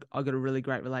where I got a really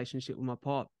great relationship with my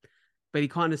pop, but he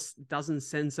kind of doesn't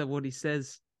censor what he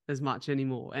says as much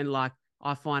anymore, and like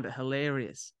I find it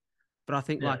hilarious. But I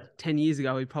think yeah, like 10 years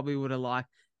ago, he probably would have like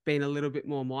been a little bit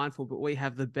more mindful. But we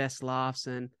have the best laughs,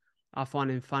 and I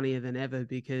find him funnier than ever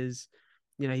because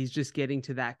he's just getting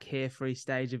to that carefree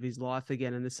stage of his life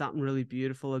again, and there's something really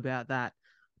beautiful about that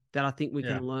I think we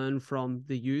yeah, can learn from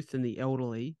the youth and the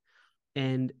elderly,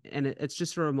 and it's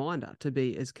just a reminder to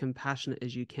be as compassionate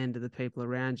as you can to the people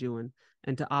around you,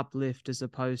 and to uplift as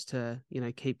opposed to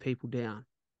keep people down.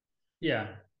 yeah,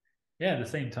 yeah. At the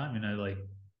same time, like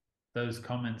those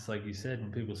comments, like you said,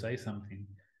 when people say something,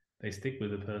 they stick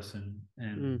with a person,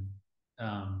 Mm, and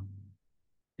um,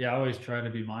 yeah, I always try to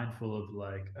be mindful of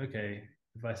like, okay,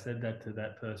 if I said that to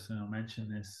that person or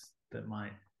mentioned this,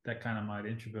 that kind of might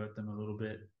introvert them a little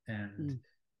bit, and mm,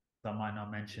 I might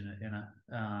not mention it,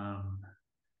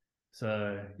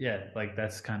 so yeah, like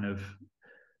that's kind of,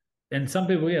 and some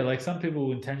people, yeah, like some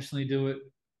people intentionally do it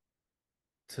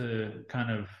to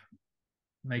kind of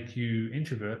make you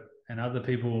introvert, and other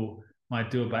people might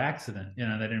do it by accident, they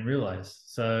didn't realize.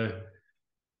 So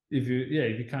if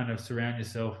you kind of surround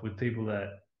yourself with people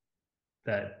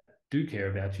that do care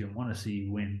about you and want to see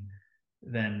you win,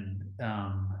 then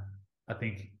I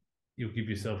think you'll give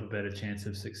yourself a better chance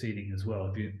of succeeding as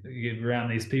well. If you get around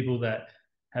these people that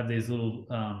have these little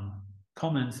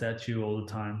comments at you all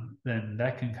the time, then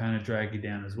that can kind of drag you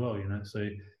down as well. So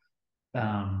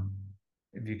um,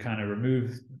 if you kind of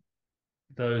remove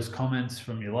those comments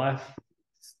from your life,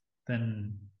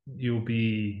 then you'll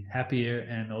be happier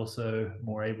and also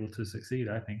more able to succeed,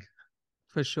 I think.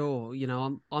 for sure.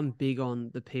 I'm big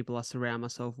on the people I surround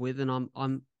myself with, and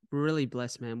I'm really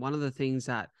blessed, man. One of the things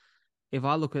that, if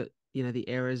I look at the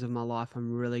areas of my life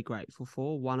I'm really grateful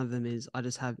for, one of them is I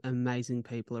just have amazing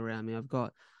people around me. I've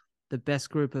got the best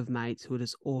group of mates who are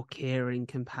just all caring,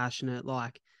 compassionate,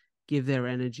 like give their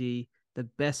energy, the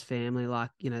best family.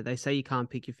 Like, they say you can't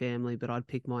pick your family, but I'd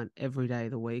pick mine every day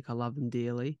of the week. I love them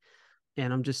dearly.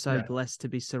 And I'm just so Yeah. blessed to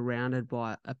be surrounded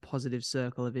by a positive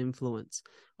circle of influence.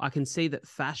 I can see that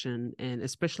fashion, and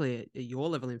especially at your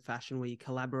level in fashion, where you're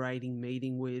collaborating,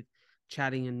 meeting with,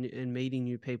 chatting, and meeting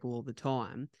new people all the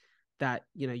time, that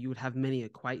you would have many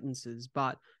acquaintances.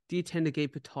 But do you tend to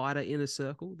keep a tighter inner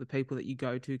circle, the people that you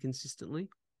go to consistently?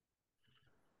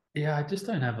 Yeah, I just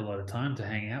don't have a lot of time to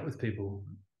hang out with people,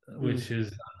 Mm, which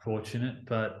is unfortunate,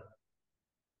 but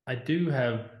I do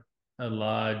have a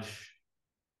large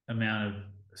amount of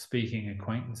speaking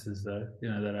acquaintances though,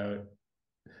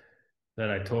 that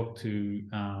I talk to, you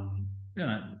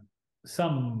know,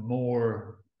 some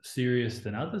more serious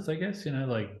than others, I guess,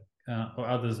 like, or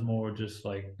others more just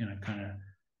like, kind of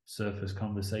surface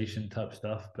conversation type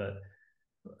stuff.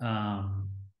 Um,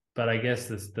 but I guess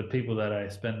the people that I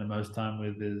spend the most time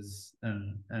with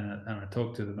and I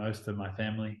talk to the most of my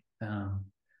family,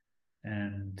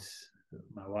 and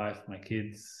my wife, my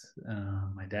kids,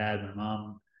 my dad, my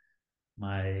mom,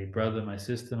 my brother, my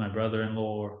sister, my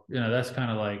brother-in-law. That's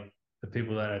kind of like the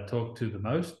people that I talk to the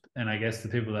most, and I guess the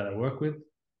people that I work with,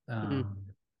 mm,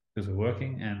 because we're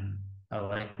working and I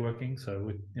like working, so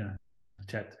we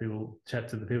chat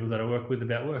to the people that I work with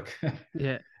about work.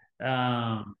 yeah,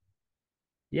 um,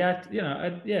 yeah,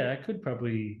 I could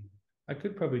probably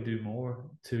do more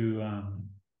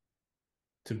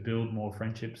to build more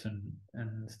friendships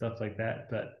and stuff like that,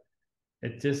 but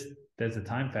it just there's a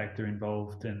time factor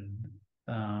involved, and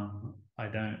I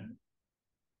don't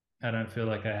feel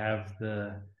like I have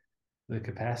the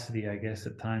capacity, I guess,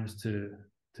 at times to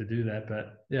do that.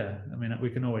 But yeah, I mean, we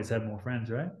can always have more friends,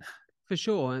 right? for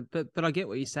sure. But I get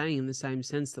what you're saying in the same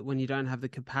sense that when you don't have the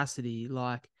capacity,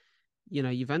 like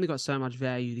you've only got so much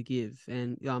value to give.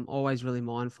 And I'm always really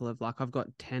mindful of, like, I've got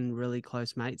 10 really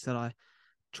close mates that I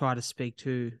try to speak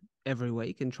to every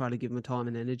week and try to give my time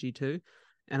and energy to.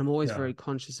 And I'm always Yeah, very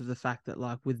conscious of the fact that,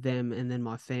 like, with them and then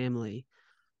my family,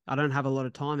 I don't have a lot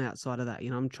of time outside of that.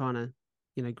 I'm trying to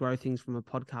grow things from a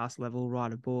podcast level,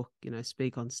 write a book,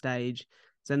 speak on stage.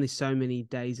 There's only so many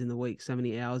days in the week, so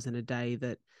many hours in a day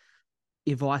that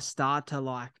if I start to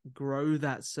like grow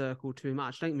that circle too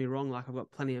much, don't get me wrong, like I've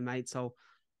got plenty of mates I'll,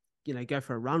 go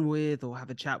for a run with or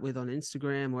have a chat with on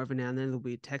Instagram, or every now and then there'll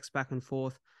be a text back and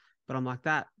forth. But I'm like,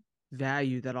 that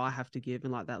value that I have to give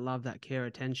and like that love, that care,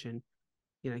 attention,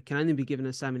 can only be given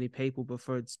to so many people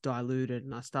before it's diluted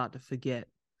and I start to forget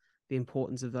the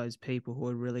importance of those people who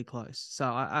are really close. So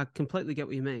I completely get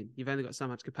what you mean. You've only got so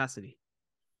much capacity.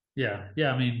 Yeah,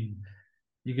 yeah. I mean,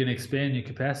 you can expand your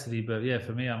capacity, but yeah,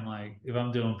 for me, I'm like, if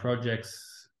I'm doing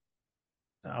projects,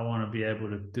 I want to be able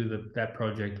to do that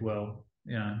project well.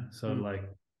 So Mm, like,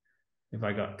 if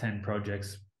I got 10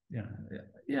 projects,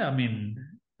 yeah. I mean,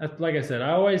 like I said,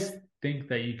 I always think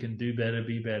that you can do better,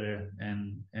 be better,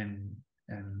 and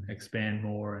expand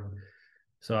more. And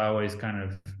so I always kind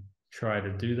of try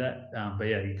to do that. But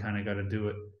yeah, you kind of got to do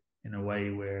it in a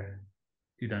way where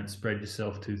you don't spread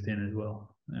yourself too thin as well.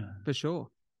 Yeah. for sure.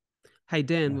 Hey,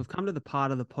 Dan, we've come to the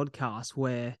part of the podcast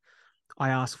where I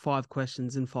ask 5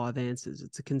 questions and 5 answers.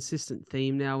 It's a consistent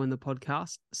theme now in the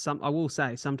podcast. I will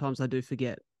say sometimes I do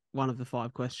forget one of the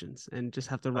 5 questions and just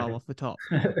have to roll Okay. off the top.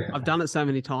 I've done it so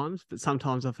many times, but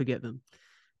sometimes I forget them.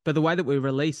 But the way that we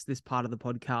release this part of the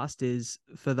podcast is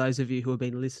for those of you who have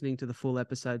been listening to the full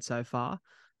episode so far.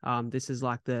 This is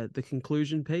like the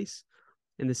conclusion piece.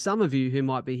 And there's some of you who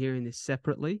might be hearing this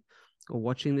separately or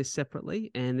watching this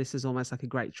separately. And this is almost like a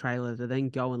great trailer to then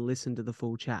go and listen to the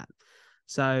full chat.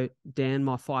 So, Dan,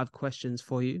 my 5 questions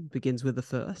for you begins with the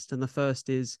first. And the first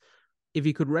is, if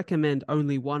you could recommend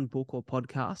only one book or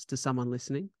podcast to someone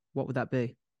listening, what would that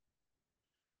be?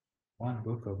 One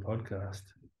book or podcast?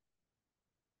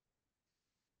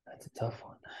 That's a tough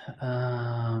one.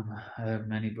 I have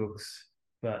many books,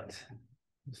 but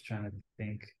I'm just trying to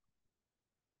think.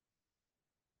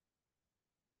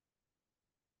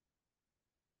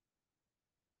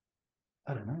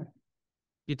 I don't know.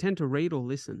 You tend to read or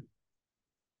listen?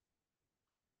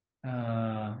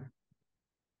 I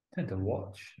tend to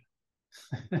watch.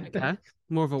 Okay.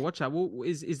 More of a watcher. Well,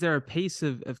 is there a piece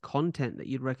of content that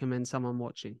you'd recommend someone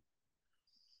watching?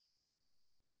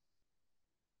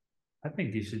 I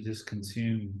think you should just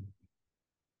consume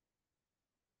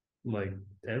like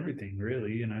everything,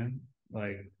 really.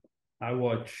 Like I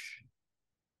watch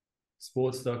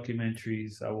sports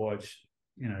documentaries. I watch,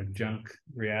 junk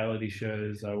reality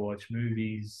shows. I watch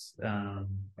movies. And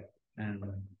I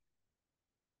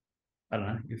don't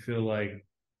know. You feel like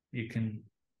you can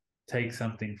take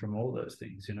something from all those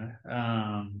things.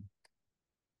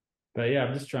 But yeah,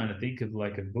 I'm just trying to think of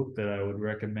like a book that I would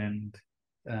recommend.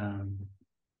 Um,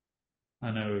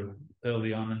 I know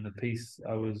early on in the piece,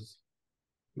 I was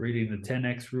reading the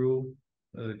 10X Rule,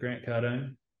 Grant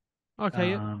Cardone.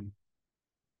 Okay, yep. Um,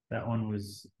 that one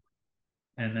was,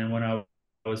 and then when I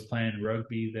was playing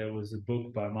rugby, there was a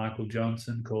book by Michael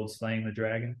Johnson called Slaying the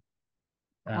Dragon.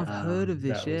 I've heard of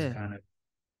this, That was yeah. kind of,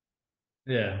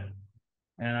 yeah.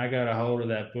 And I got a hold of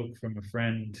that book from a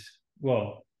friend.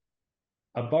 Well,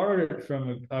 I borrowed it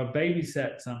from a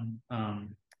babysat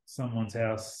someone's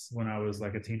house when I was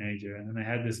like a teenager, and they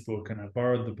had this book, and I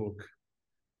borrowed the book,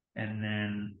 and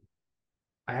then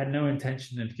I had no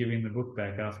intention of giving the book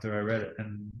back after I read it.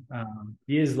 And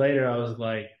years later, I was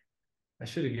like, I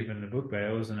should have given the book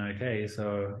back. It wasn't okay.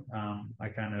 So I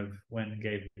kind of went and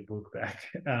gave the book back.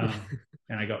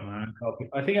 And I got my own copy.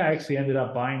 I think I actually ended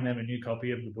up buying them a new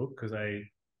copy of the book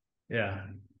yeah,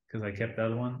 because I kept the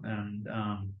other one. And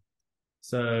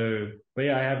but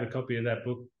yeah, I have a copy of that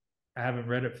book. I haven't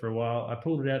read it for a while. I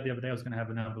pulled it out the other day. I was going to have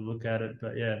another look at it.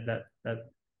 But yeah,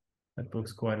 that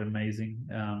book's quite amazing.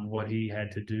 What he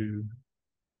had to do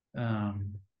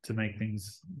to make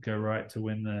things go right to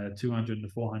win the 200 and the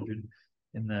 400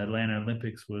 in the Atlanta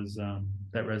Olympics was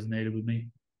that resonated with me.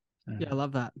 Yeah, I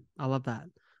love that. I love that.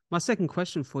 My second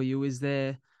question for you is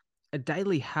there a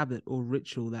daily habit or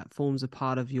ritual that forms a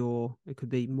part of your, it could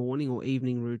be morning or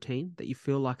evening routine that you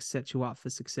feel like sets you up for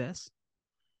success?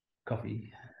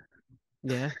 Coffee.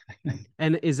 Yeah.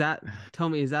 And tell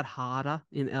me, is that harder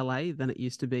in LA than it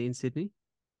used to be in Sydney?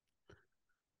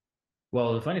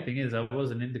 Well, the funny thing is, I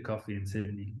wasn't into coffee in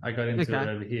Sydney. I got into it Okay.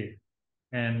 over here,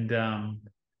 and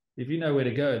if you know where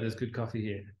to go, there's good coffee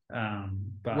here.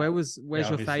 But yeah, Where's your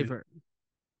obviously, favorite?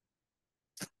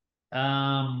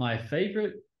 my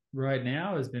favorite right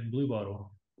now has been Blue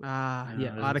Bottle. Yeah, I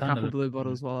There's a had a ton of couple them. blue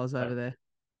bottles while I was over But there.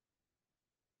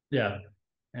 yeah,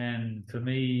 and for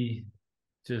me,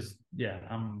 just yeah,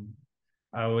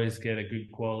 I always get a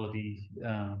good quality.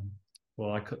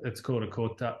 It's called a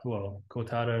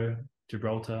Cortado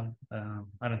Gibraltar.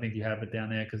 I don't think you have it down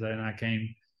there because I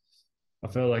came I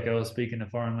felt like I was speaking a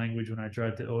foreign language when I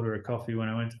tried to order a coffee when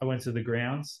I went to the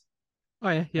grounds Oh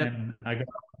yeah, yep, and I got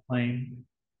off the plane.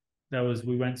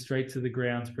 We went straight to the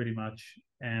grounds pretty much,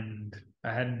 and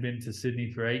I hadn't been to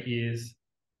Sydney for 8 years,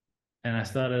 and I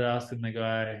started asking the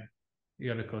guy,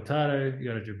 "You got a cortado? You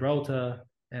got a Gibraltar?"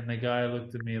 And the guy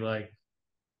looked at me like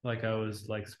I was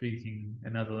like speaking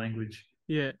another language,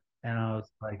 yeah, and I was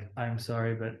like, "I'm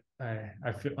sorry, but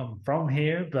I feel I'm from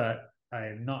here, but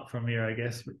I'm not from here, I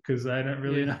guess, because I don't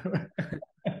really yeah.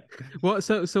 know." What?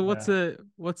 So what's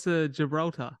Yeah. a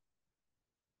Gibraltar?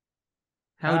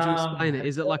 How would you explain it? Have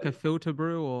Is it like a filter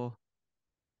brew or?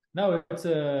 No,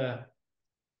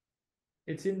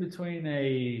 it's in between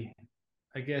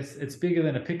I guess it's bigger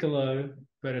than a piccolo,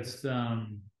 but it's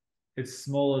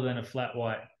smaller than a flat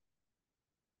white.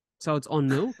 So it's on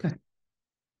milk?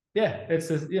 Yeah, it's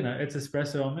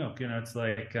espresso on milk. It's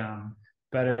like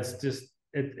but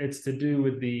it's to do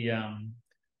with the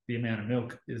amount of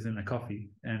milk is in the coffee.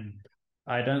 And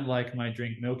I don't like my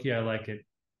drink milky. I like it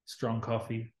strong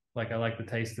coffee. Like I like the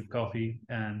taste of coffee.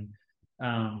 And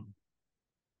um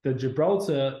the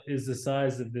Gibraltar is the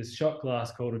size of this shot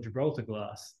glass called a Gibraltar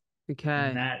glass. And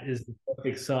Okay. that is the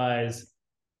perfect size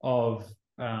of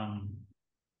um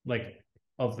like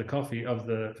of the coffee of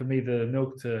the for me the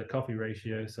milk to coffee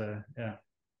ratio. So yeah.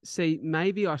 See,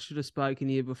 maybe I should have spoken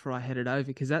to you before I headed over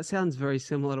because that sounds very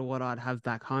similar to what I'd have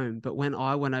back home. But when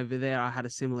I went over there, I had a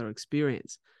similar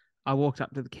experience. I walked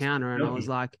up to the It's pretty counter and I was milky.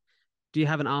 like, "Do you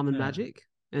have an almond Yeah. magic?"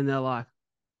 And they're like,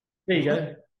 There you "What?"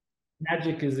 go.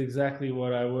 Magic is exactly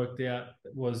what I worked out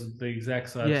was the exact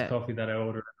size Yeah, coffee that I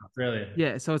ordered in Australia.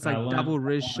 yeah. So it's And I like learned double that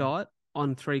Riz one. shot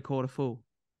on 3/4 full.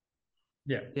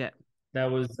 Yeah. Yeah,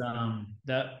 That was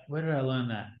that where did I learn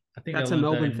that? I think I that's a learned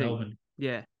that Melbourne in thing. Melbourne.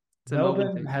 Yeah, it's a Melbourne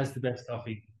Melbourne thing. has the best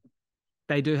coffee.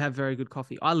 They do have very good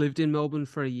coffee. I lived in Melbourne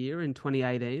for a year in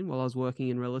 2018 while I was working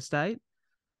in real estate,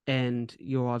 and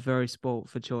you are very spoilt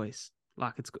for choice.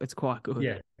 Like it's quite good.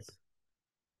 Yeah.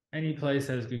 Any place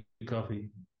has good coffee.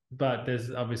 But there's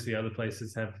obviously other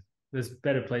places have there's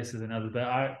better places than others. But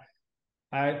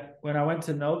I when I went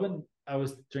to Melbourne, I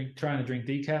was trying to drink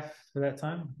decaf for that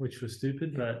time, which was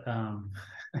stupid. Yeah,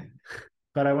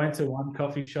 But I went to one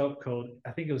coffee shop called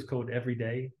I think it was called Every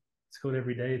Day. It's called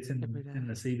Every Day. It's every in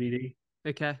day. the CBD.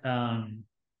 Okay.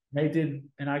 They did,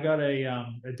 and I got a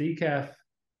decaf.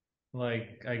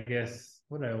 Like I guess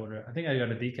what did I order? I think I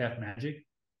got a decaf magic,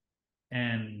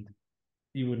 and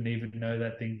you wouldn't even know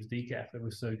that thing was decaf. It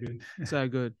was so good. So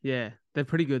good. Yeah. They're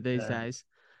pretty good these Yeah, days.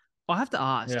 I have to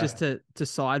ask, just yeah, to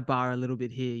sidebar a little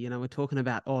bit here, we're talking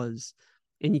about Oz,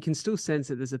 and you can still sense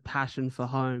that there's a passion for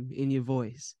home in your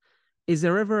voice. Is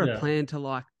there ever a yeah. plan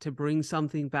to bring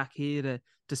something back here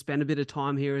to spend a bit of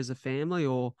time here as a family,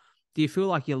 or do you feel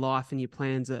like your life and your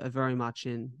plans are very much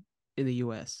in the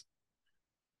US?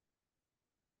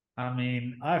 I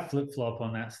mean, I flip flop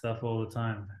on that stuff all the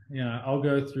time. I'll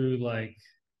go through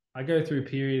I go through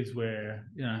periods where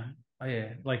oh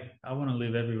yeah, like I want to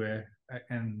live everywhere,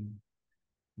 and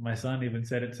my son even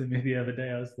said it to me the other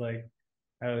day.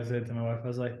 I said to my wife, I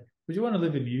was like, "Would you want to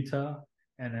live in Utah?"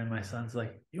 And then my son's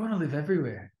like, "You want to live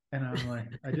everywhere?" And I'm like,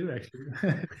 "I do actually."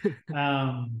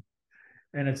 um,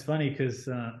 and it's funny because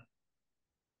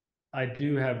I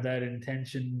do have that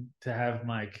intention to have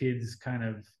my kids kind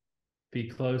of be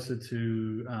closer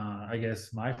to, I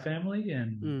guess, my family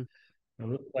and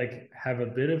Mm, like have a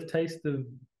bit of taste of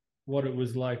what it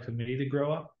was like for me to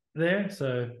grow up there.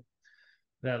 So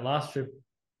that last trip,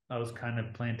 I was kind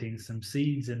of planting some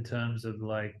seeds in terms of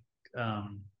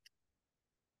um,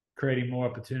 creating more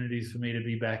opportunities for me to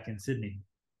be back in Sydney,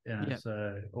 yeah.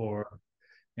 so or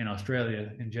in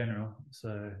Australia in general.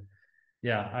 So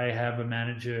yeah, I have a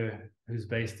manager who's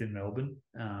based in Melbourne.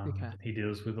 Okay. He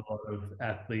deals with a lot of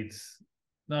athletes,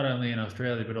 not only in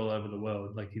Australia but all over the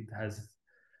world. Like he has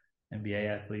NBA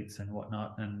athletes and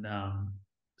whatnot, and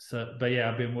but yeah,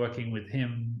 I've been working with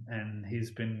him, and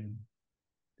he's been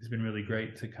really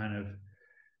great to kind of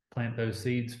plant those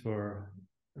seeds for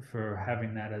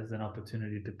having that as an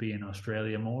opportunity to be in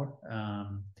Australia more.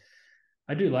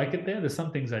 I do like it there. There's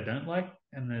some things I don't like,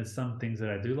 and there's some things that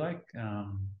I do like.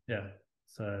 Yeah,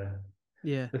 so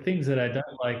Yeah. the things that I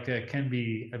don't like can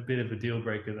be a bit of a deal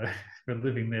breaker though for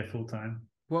living there full time.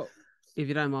 What, if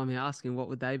you don't mind me asking, what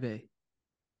would they be?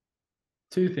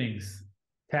 Two things: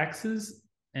 taxes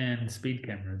and speed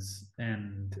cameras,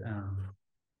 and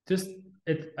just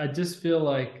I just feel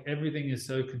like everything is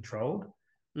so controlled,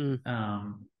 Mm,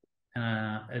 um,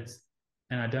 it's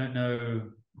and I don't know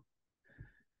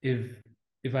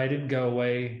if I didn't go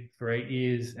away for 8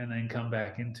 years and then come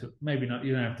back into maybe not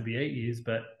you don't have to be 8 years,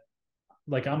 but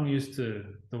like I'm used to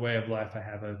the way of life I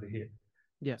have over here.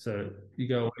 Yeah. So you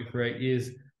go away for 8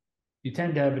 years, you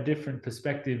tend to have a different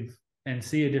perspective and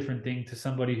see a different thing to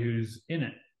somebody who's in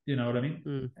it. You know what I mean?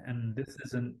 Mm. And this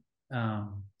isn't.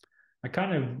 I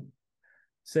kind of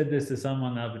said this to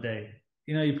someone the other day.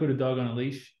 You know, you put a dog on a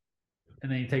leash,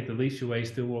 and then you take the leash away, he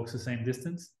still walks the same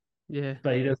distance, Yeah.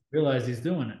 but he doesn't realize he's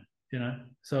doing it. You know,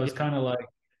 so it's Yeah. kind of like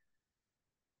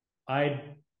I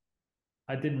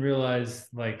I didn't realize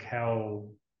like how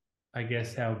I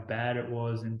guess how bad it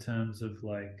was in terms of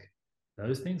like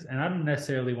those things. And I don't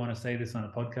necessarily want to say this on a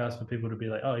podcast for people to be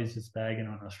like, oh, he's just bagging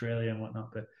on Australia and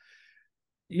whatnot. But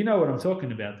you know what I'm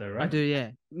talking about, though, I right? do,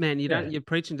 yeah. Man, Yeah, you're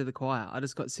preaching to the choir. I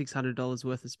just got $600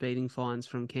 worth of speeding fines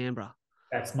from Canberra.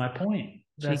 that's my point.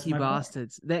 That's Cheeky my point.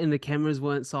 bastards. That and the cameras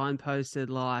weren't signposted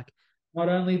like Not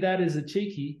only that is it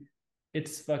cheeky,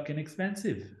 it's fucking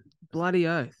expensive. bloody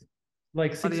oath.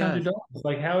 Like six Bloody hundred oath. dollars.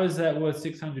 Like how is that worth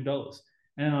 $600?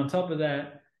 And on top of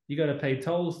that, you got to pay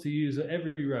tolls to use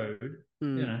every road. You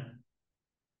Mm. know,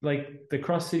 like the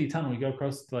cross city tunnel, you go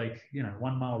across like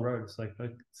 1 mile road. It's like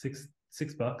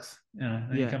six bucks. Then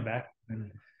you Yeah. come back,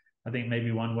 and I think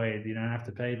maybe one way you don't have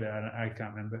to pay, but I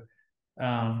can't remember.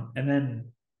 And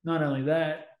then not only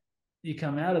that, you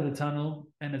come out of the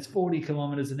tunnel and it's 40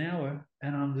 kilometers an hour,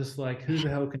 and I'm just like, who the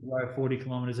hell can drive 40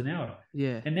 kilometers an hour?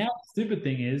 Yeah. And now the stupid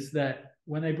thing is that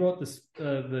when they brought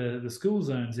the school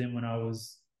zones in when I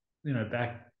was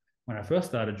back when I first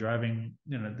started driving,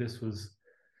 this was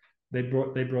they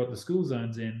brought the school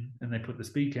zones in and they put the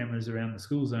speed cameras around the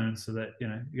school zones so that you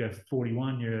go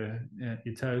 41,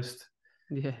 you're toast.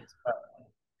 Yeah. But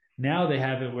now they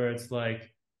have it where it's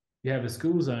like you have a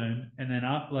school zone and then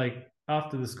like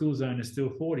after the school zone is still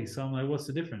 40. So I'm like, what's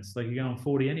the difference? Like you're going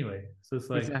 40 anyway. So it's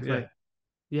like, yeah, Exactly.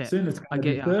 Yeah. soon it's I going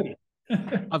to get be ya.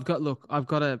 30. I've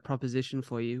got a proposition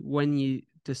for you. When you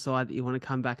decide that you want to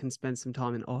come back and spend some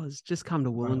time in Oz, just come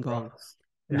to Wollongong.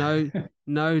 Yeah. No,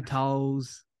 no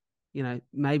tolls,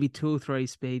 maybe two or three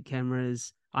speed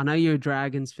cameras. I know you're a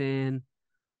Dragons fan.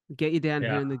 Get you down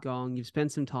here Yeah. in the Gong. You've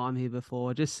spent some time here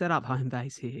before. Just set up home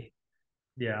base here.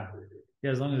 Yeah.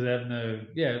 Yeah. As long as they have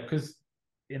yeah, because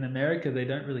in America, they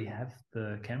don't really have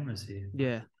the cameras here.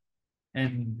 Yeah.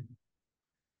 And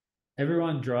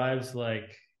everyone drives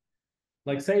like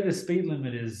say the speed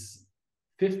limit is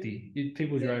 50,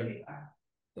 people drive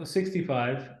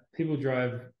 65, people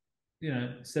drive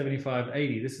 75,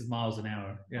 80. This is miles an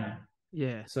hour,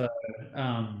 Yeah. so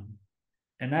um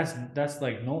and that's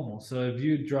like normal. So if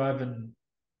you're driving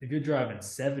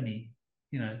 70,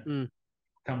 you know Mm,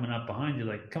 coming up behind you,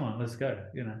 like, come on, let's go.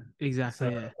 So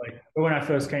exactly. Yeah. like when I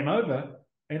first came over,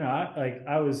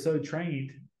 I was so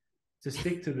trained to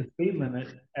stick to the speed limit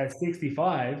at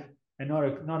 65 and not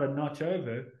a notch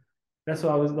over. That's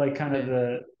why I was like kind of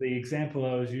Yeah. the example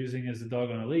I was using as a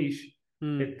dog on a leash.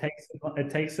 Mm, It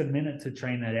takes a minute to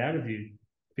train that out of you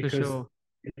for because sure.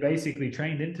 you're basically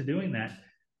trained into doing that.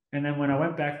 And then when I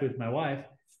went back with my wife,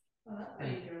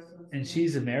 and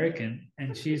she's American,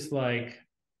 and she's like,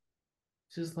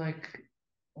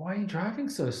 why are you driving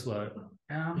so slow?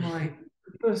 And I'm like,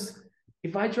 because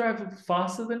if I drive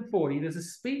faster than 40, there's a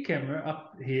speed camera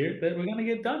up here that we're going to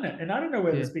get done at. And I don't know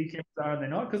where the Yeah. speed cameras are and they're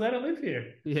not because I don't live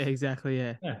here. Yeah, exactly.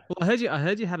 Yeah. Yeah. Well, I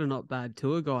heard you had a not bad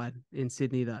tour guide in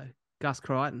Sydney though. Gus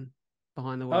Crichton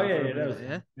behind the Oh, wheel yeah, for a yeah, bit that of was it.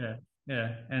 Yeah. fun. Yeah,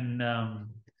 yeah. And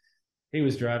he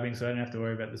was driving, so I didn't have to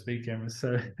worry about the speed cameras.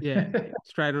 So, Yeah.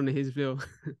 Straight onto his bill.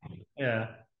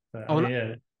 yeah. But, I I want mean,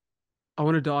 yeah. I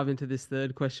want to dive into this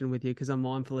third question with you because I'm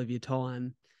mindful of your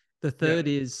time. The Yeah. third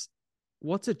is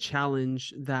what's a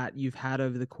challenge that you've had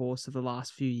over the course of the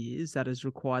last few years that has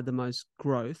required the most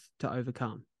growth to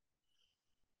overcome?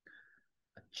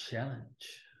 A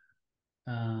challenge.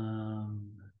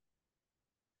 Um,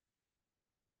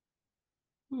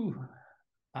 ooh,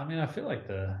 I mean, I feel like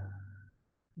the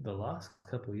last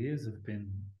couple of years have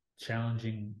been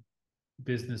challenging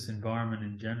business environment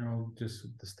in general, just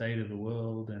the state of the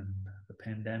world and the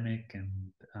pandemic, and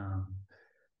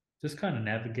just kind of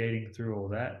navigating through all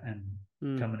that and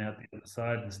Mm, coming out the other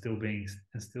side and still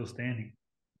standing.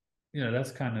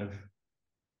 That's kind of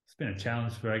it's been a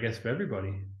challenge for I guess for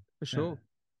everybody. for Yeah. sure.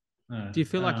 Do you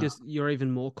feel like Uh, you're even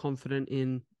more confident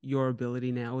in your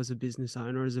ability now as a business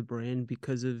owner, as a brand,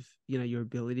 because of your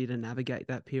ability to navigate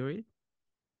that period?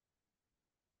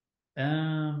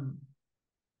 um,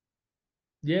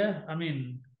 yeah, I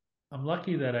mean, I'm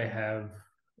lucky that I have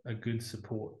a good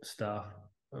support staff,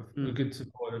 a Mm, good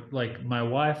support. Like my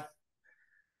wife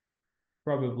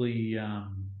probably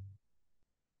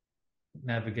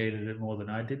navigated it more than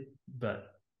I did.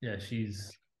 But yeah,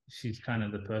 she's kind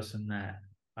of the person that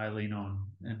I lean on,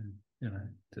 and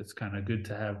it's kind of good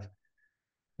to have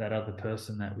that other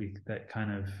person that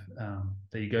kind of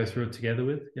that you go through it together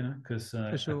with, because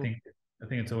For I sure. think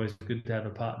it's always good to have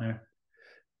a partner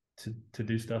to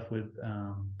do stuff with.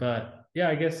 But yeah,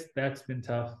 I guess that's been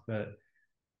tough, but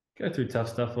go through tough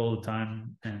stuff all the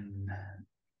time, and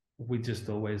we just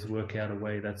always work out a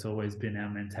way. That's always been our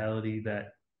mentality,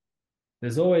 that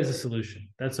there's always a solution.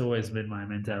 That's always been my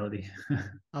mentality.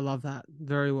 I love that.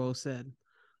 Very well said.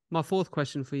 My fourth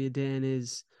question for you, Dan,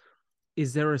 is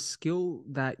there a skill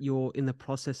that you're in the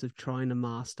process of trying to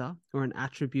master or an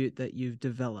attribute that you've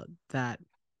developed that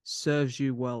serves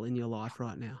you well in your life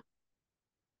right now?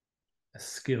 A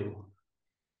skill.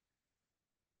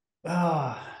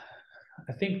 Ah,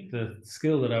 I think the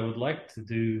skill that I would like to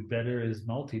do better is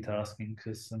multitasking,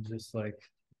 because I'm just like,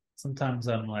 sometimes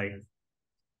I'm like,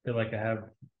 feel like I have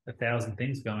 1,000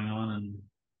 things going on, and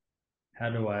how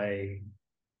do I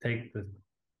take the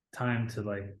time to,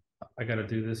 like, I got to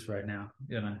do this right now,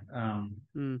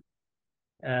 Mm.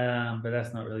 but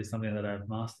that's not really something that I've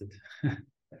mastered. Well,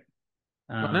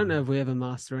 I don't know um, if we ever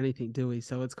master anything, do we?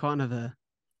 So it's kind of a,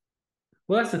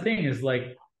 well, that's the thing, is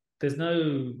like, there's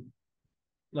no,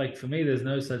 like, for me, there's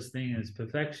no such thing as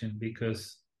perfection,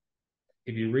 because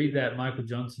if you read that Michael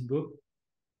Johnson book,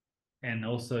 and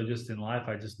also just in life,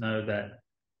 I just know that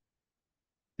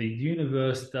the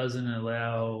universe doesn't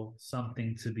allow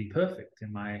something to be perfect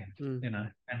in my, mm,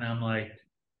 and I'm like,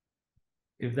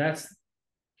 if that's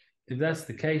if that's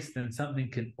the case, then something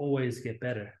can always get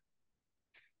better.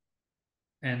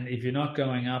 And if you're not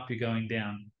going up, you're going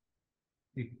down.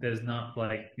 There's not,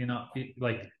 like, you're not,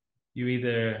 like, you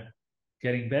either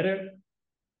getting better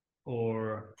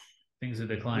or things are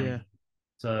yeah, declining.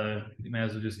 So you may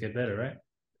as well just get better, right?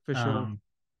 for sure. Um,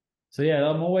 so yeah,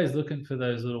 I'm always looking for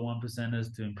those little one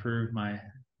percenters to improve my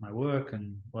work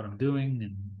and what I'm doing.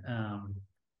 And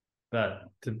but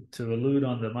to allude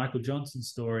on the Michael Johnson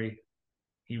story,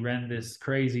 he ran this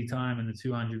crazy time in the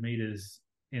 200 meters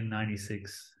in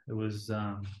 '96. It was,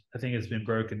 I think it's been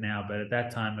broken now, but at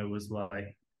that time it was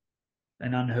like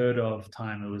an unheard of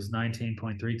time. It was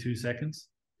 19.32 seconds,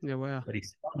 Yeah, wow. but he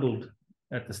stumbled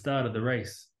at the start of the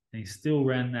race, and he still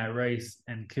ran that race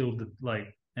and killed the,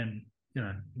 like, and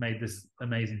made this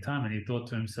amazing time. And he thought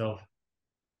to himself,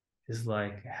 is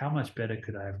like, how much better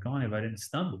could I have gone if I didn't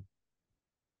stumble?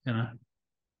 You know,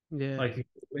 Yeah, like,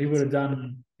 he would it's have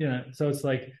done, so it's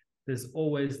like, there's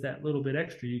always that little bit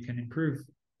extra you can improve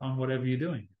on whatever you're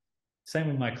doing. Same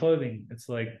with my clothing. It's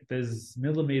like, there's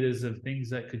millimeters of things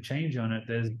that could change on it.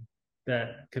 There's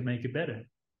that could make it better.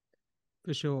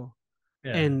 for sure.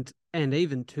 Yeah. And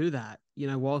even to that,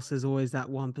 whilst there's always that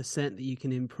 1% that you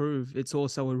can improve, it's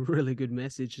also a really good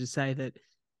message to say that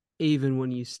even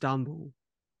when you stumble,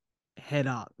 head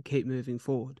up, keep moving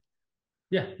forward.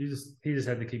 Yeah. He just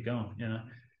had to keep going.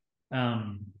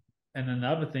 Um, and then the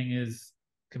other thing is,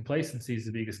 complacency is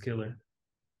the biggest killer,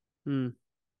 Mm,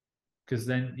 because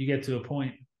then you get to a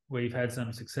point where you've had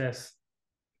some success,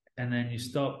 and then you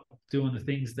stop doing the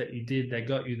things that you did that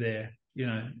got you there,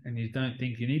 and you don't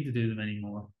think you need to do them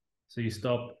anymore. So you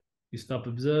stop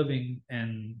observing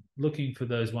and looking for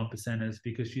those one percenters,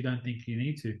 because you don't think you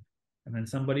need to. And then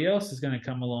somebody else is going to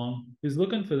come along who's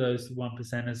looking for those one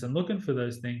percenters and looking for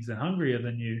those things and hungrier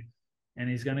than you, and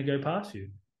he's going to go past you.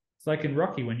 It's like in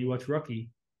Rocky, when you watch Rocky,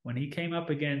 when he came up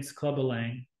against Clubber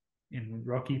Lang in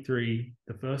Rocky 3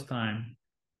 the first time,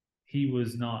 he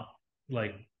was not,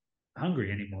 like,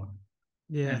 hungry anymore.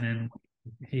 yeah. And then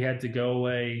he had to go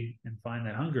away and find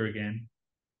that hunger again.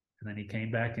 And then he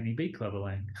came back and he beat Clubber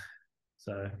Lang.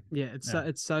 So Yeah, it's so yeah,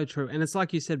 it's so true. And it's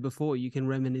like you said before, you can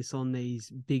reminisce on these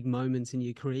big moments in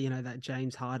your career, that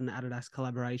James Harden Adidas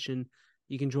collaboration.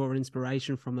 You can draw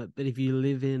inspiration from it. But if you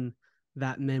live in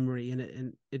that memory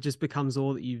and it just becomes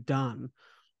all that you've done,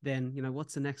 then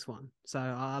what's the next one? So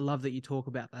I love that you talk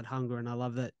about that hunger, and I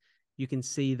love that you can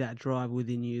see that drive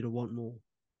within you to want more.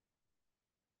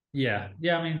 yeah.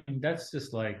 I mean, that's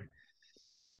just,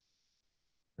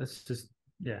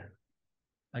 yeah.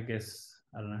 I guess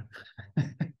I don't know.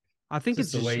 I It's think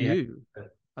it's just the just way you have you. to.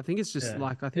 I think it's just Yeah,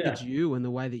 like I think yeah, it's you and the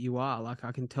way that you are. Like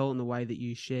I can tell in the way that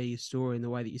you share your story and the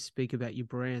way that you speak about your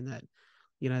brand that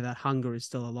that hunger is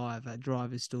still alive, that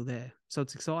drive is still there. So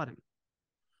it's exciting.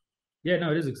 yeah.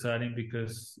 No, it is exciting,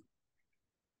 because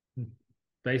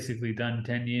basically done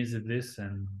 10 years of this,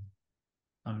 and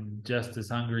I'm just as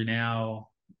hungry now,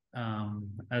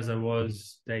 as I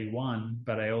was day one,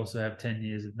 but I also have 10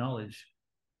 years of knowledge,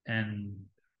 and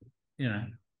you know,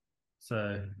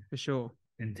 so For sure.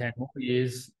 in 10 more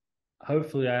years,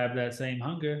 hopefully I have that same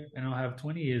hunger, and I'll have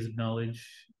 20 years of knowledge.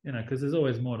 Because there's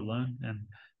always more to learn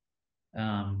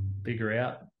and figure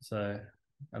out. So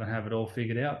I don't have it all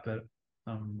figured out, but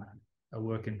a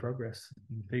work in progress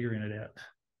and figuring it out.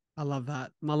 I love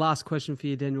that. My last question for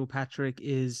you, Daniel Patrick,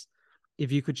 is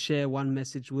if you could share one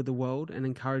message with the world and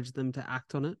encourage them to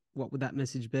act on it, what would that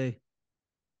message be?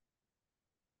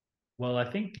 Well, I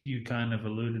think you kind of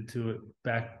alluded to it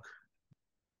back,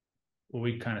 or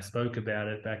we kind of spoke about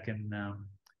it back in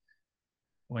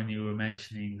when you were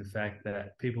mentioning the fact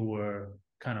that people were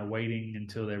kind of waiting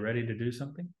until they're ready to do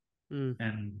something. Mm,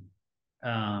 And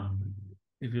um,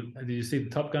 if you did you see the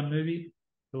Top Gun movie,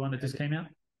 the one that just came out?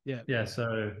 yeah, Yeah.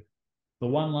 So the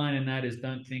one line in that is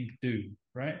 "Don't think, do."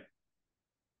 Right?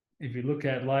 If you look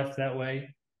at life that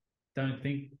way, don't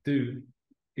think, do.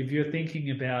 If you're thinking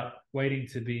about waiting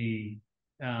to be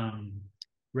um,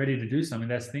 ready to do something,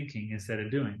 that's thinking instead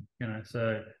of doing.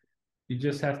 So you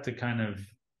just have to kind of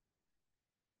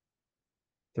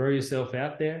throw yourself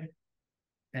out there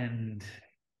and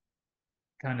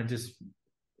kind of just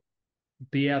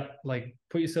be out, like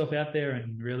put yourself out there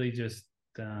and really just.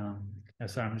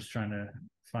 Sorry, I'm just trying to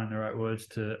find the right words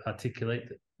to articulate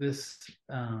this.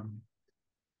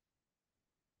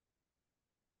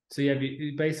 So yeah,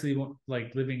 you basically want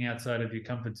like living outside of your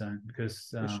comfort zone because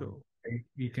for sure.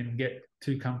 you can get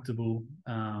too comfortable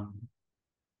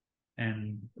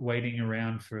and waiting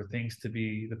around for things to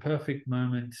be the perfect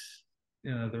moment,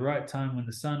 the right time when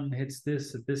the sun hits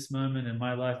this at this moment and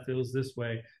my life feels this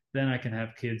way, then I can have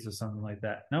kids or something like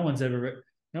that. No one's ever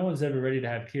ready to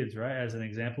have kids, right? As an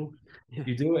example, Yeah,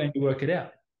 you do it and you work it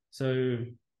out. So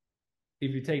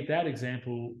if you take that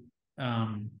example,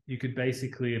 you could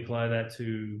basically apply that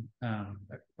to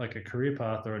like a career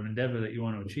path or an endeavor that you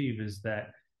want to achieve. Is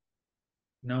that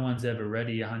no one's ever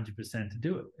ready 100% to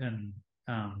do it, and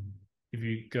if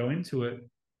you go into it,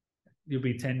 you'll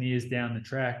be 10 years down the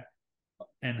track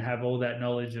and have all that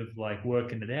knowledge of like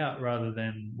working it out rather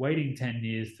than waiting 10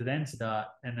 years to then start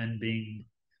and then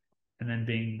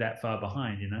being that far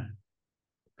behind.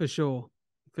 for sure.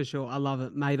 For sure. I love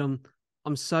it, mate.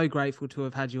 I'm so grateful to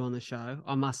have had you on the show.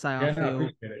 I must say Yeah, no, I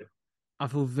appreciate it. I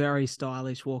feel very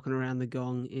stylish walking around the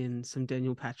gong in some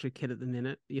Daniel Patrick kit at the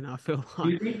minute. I feel do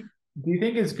like you think do you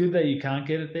think it's good that you can't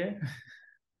get it there?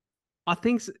 I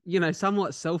think,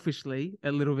 somewhat selfishly,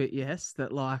 a little bit, yes,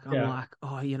 that like, I'm Yeah. like,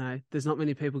 oh, there's not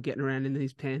many people getting around in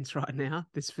these pants right now.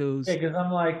 This Yeah, feels, because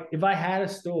I'm like, if I had a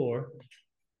store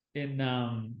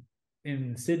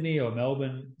in Sydney or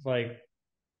Melbourne, like,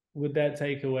 would that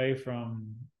take away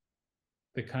from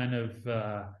the kind of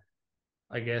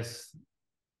I guess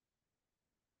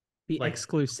the like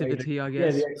exclusivity, I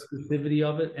yeah, the guess. exclusivity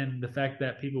of it and the fact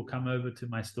that people come over to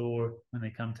my store when they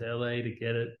come to LA to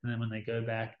get it, and then when they go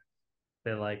back,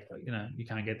 they're like, you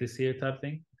can't get this here type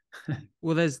thing.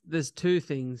 Well, there's two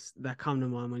things that come to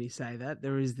mind when you say that.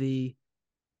 There is the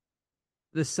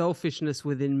selfishness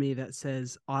within me that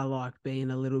says I like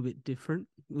being a little bit different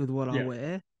with what I Yeah,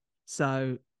 wear.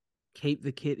 So keep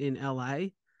the kit in LA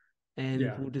and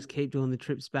yeah, we'll just keep doing the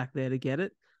trips back there to get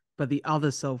it. But the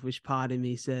other selfish part of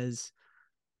me says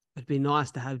it'd be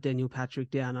nice to have Daniel Patrick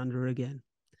down under again.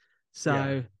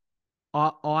 yeah.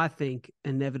 So I think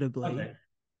inevitably, Okay.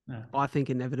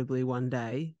 No. one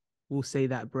day we'll see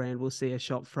that brand, we'll see a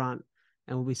shop front,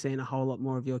 and we'll be seeing a whole lot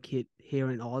more of your kit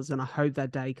here in Oz. And I hope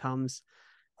that day comes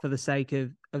for the sake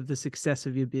of the success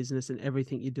of your business and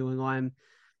everything you're doing. I'm,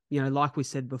 like we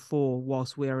said before,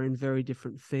 whilst we are in very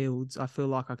different fields, I feel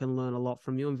like I can learn a lot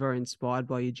from you. I'm very inspired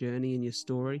by your journey and your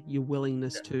story, your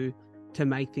willingness to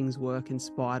make things work in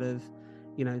spite of,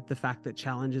 the fact that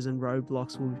challenges and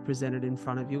roadblocks will be presented in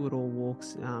front of you at all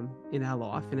walks in our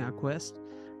life, in our quest.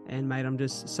 And mate, I'm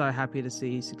just so happy to see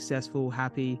you successful,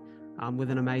 happy, with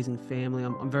an amazing family.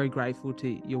 I'm very grateful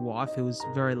to your wife, who was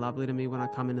very lovely to me when I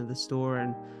come into the store.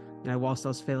 And whilst I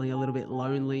was feeling a little bit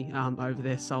lonely over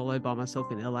there solo by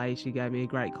myself in LA, she gave me a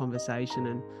great conversation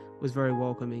and was very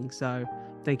welcoming. So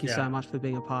thank you so Yeah, much for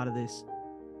being a part of this.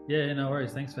 yeah, no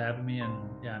worries. Thanks for having me. And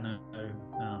yeah, I know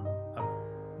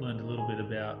I've learned a little bit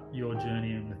about your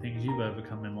journey and the things you've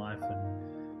overcome in life,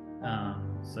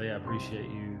 and so yeah, I appreciate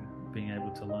you being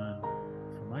able to learn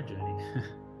from my journey.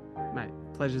 Mate,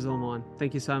 pleasure's all mine.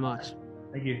 Thank you so much.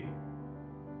 Thank you.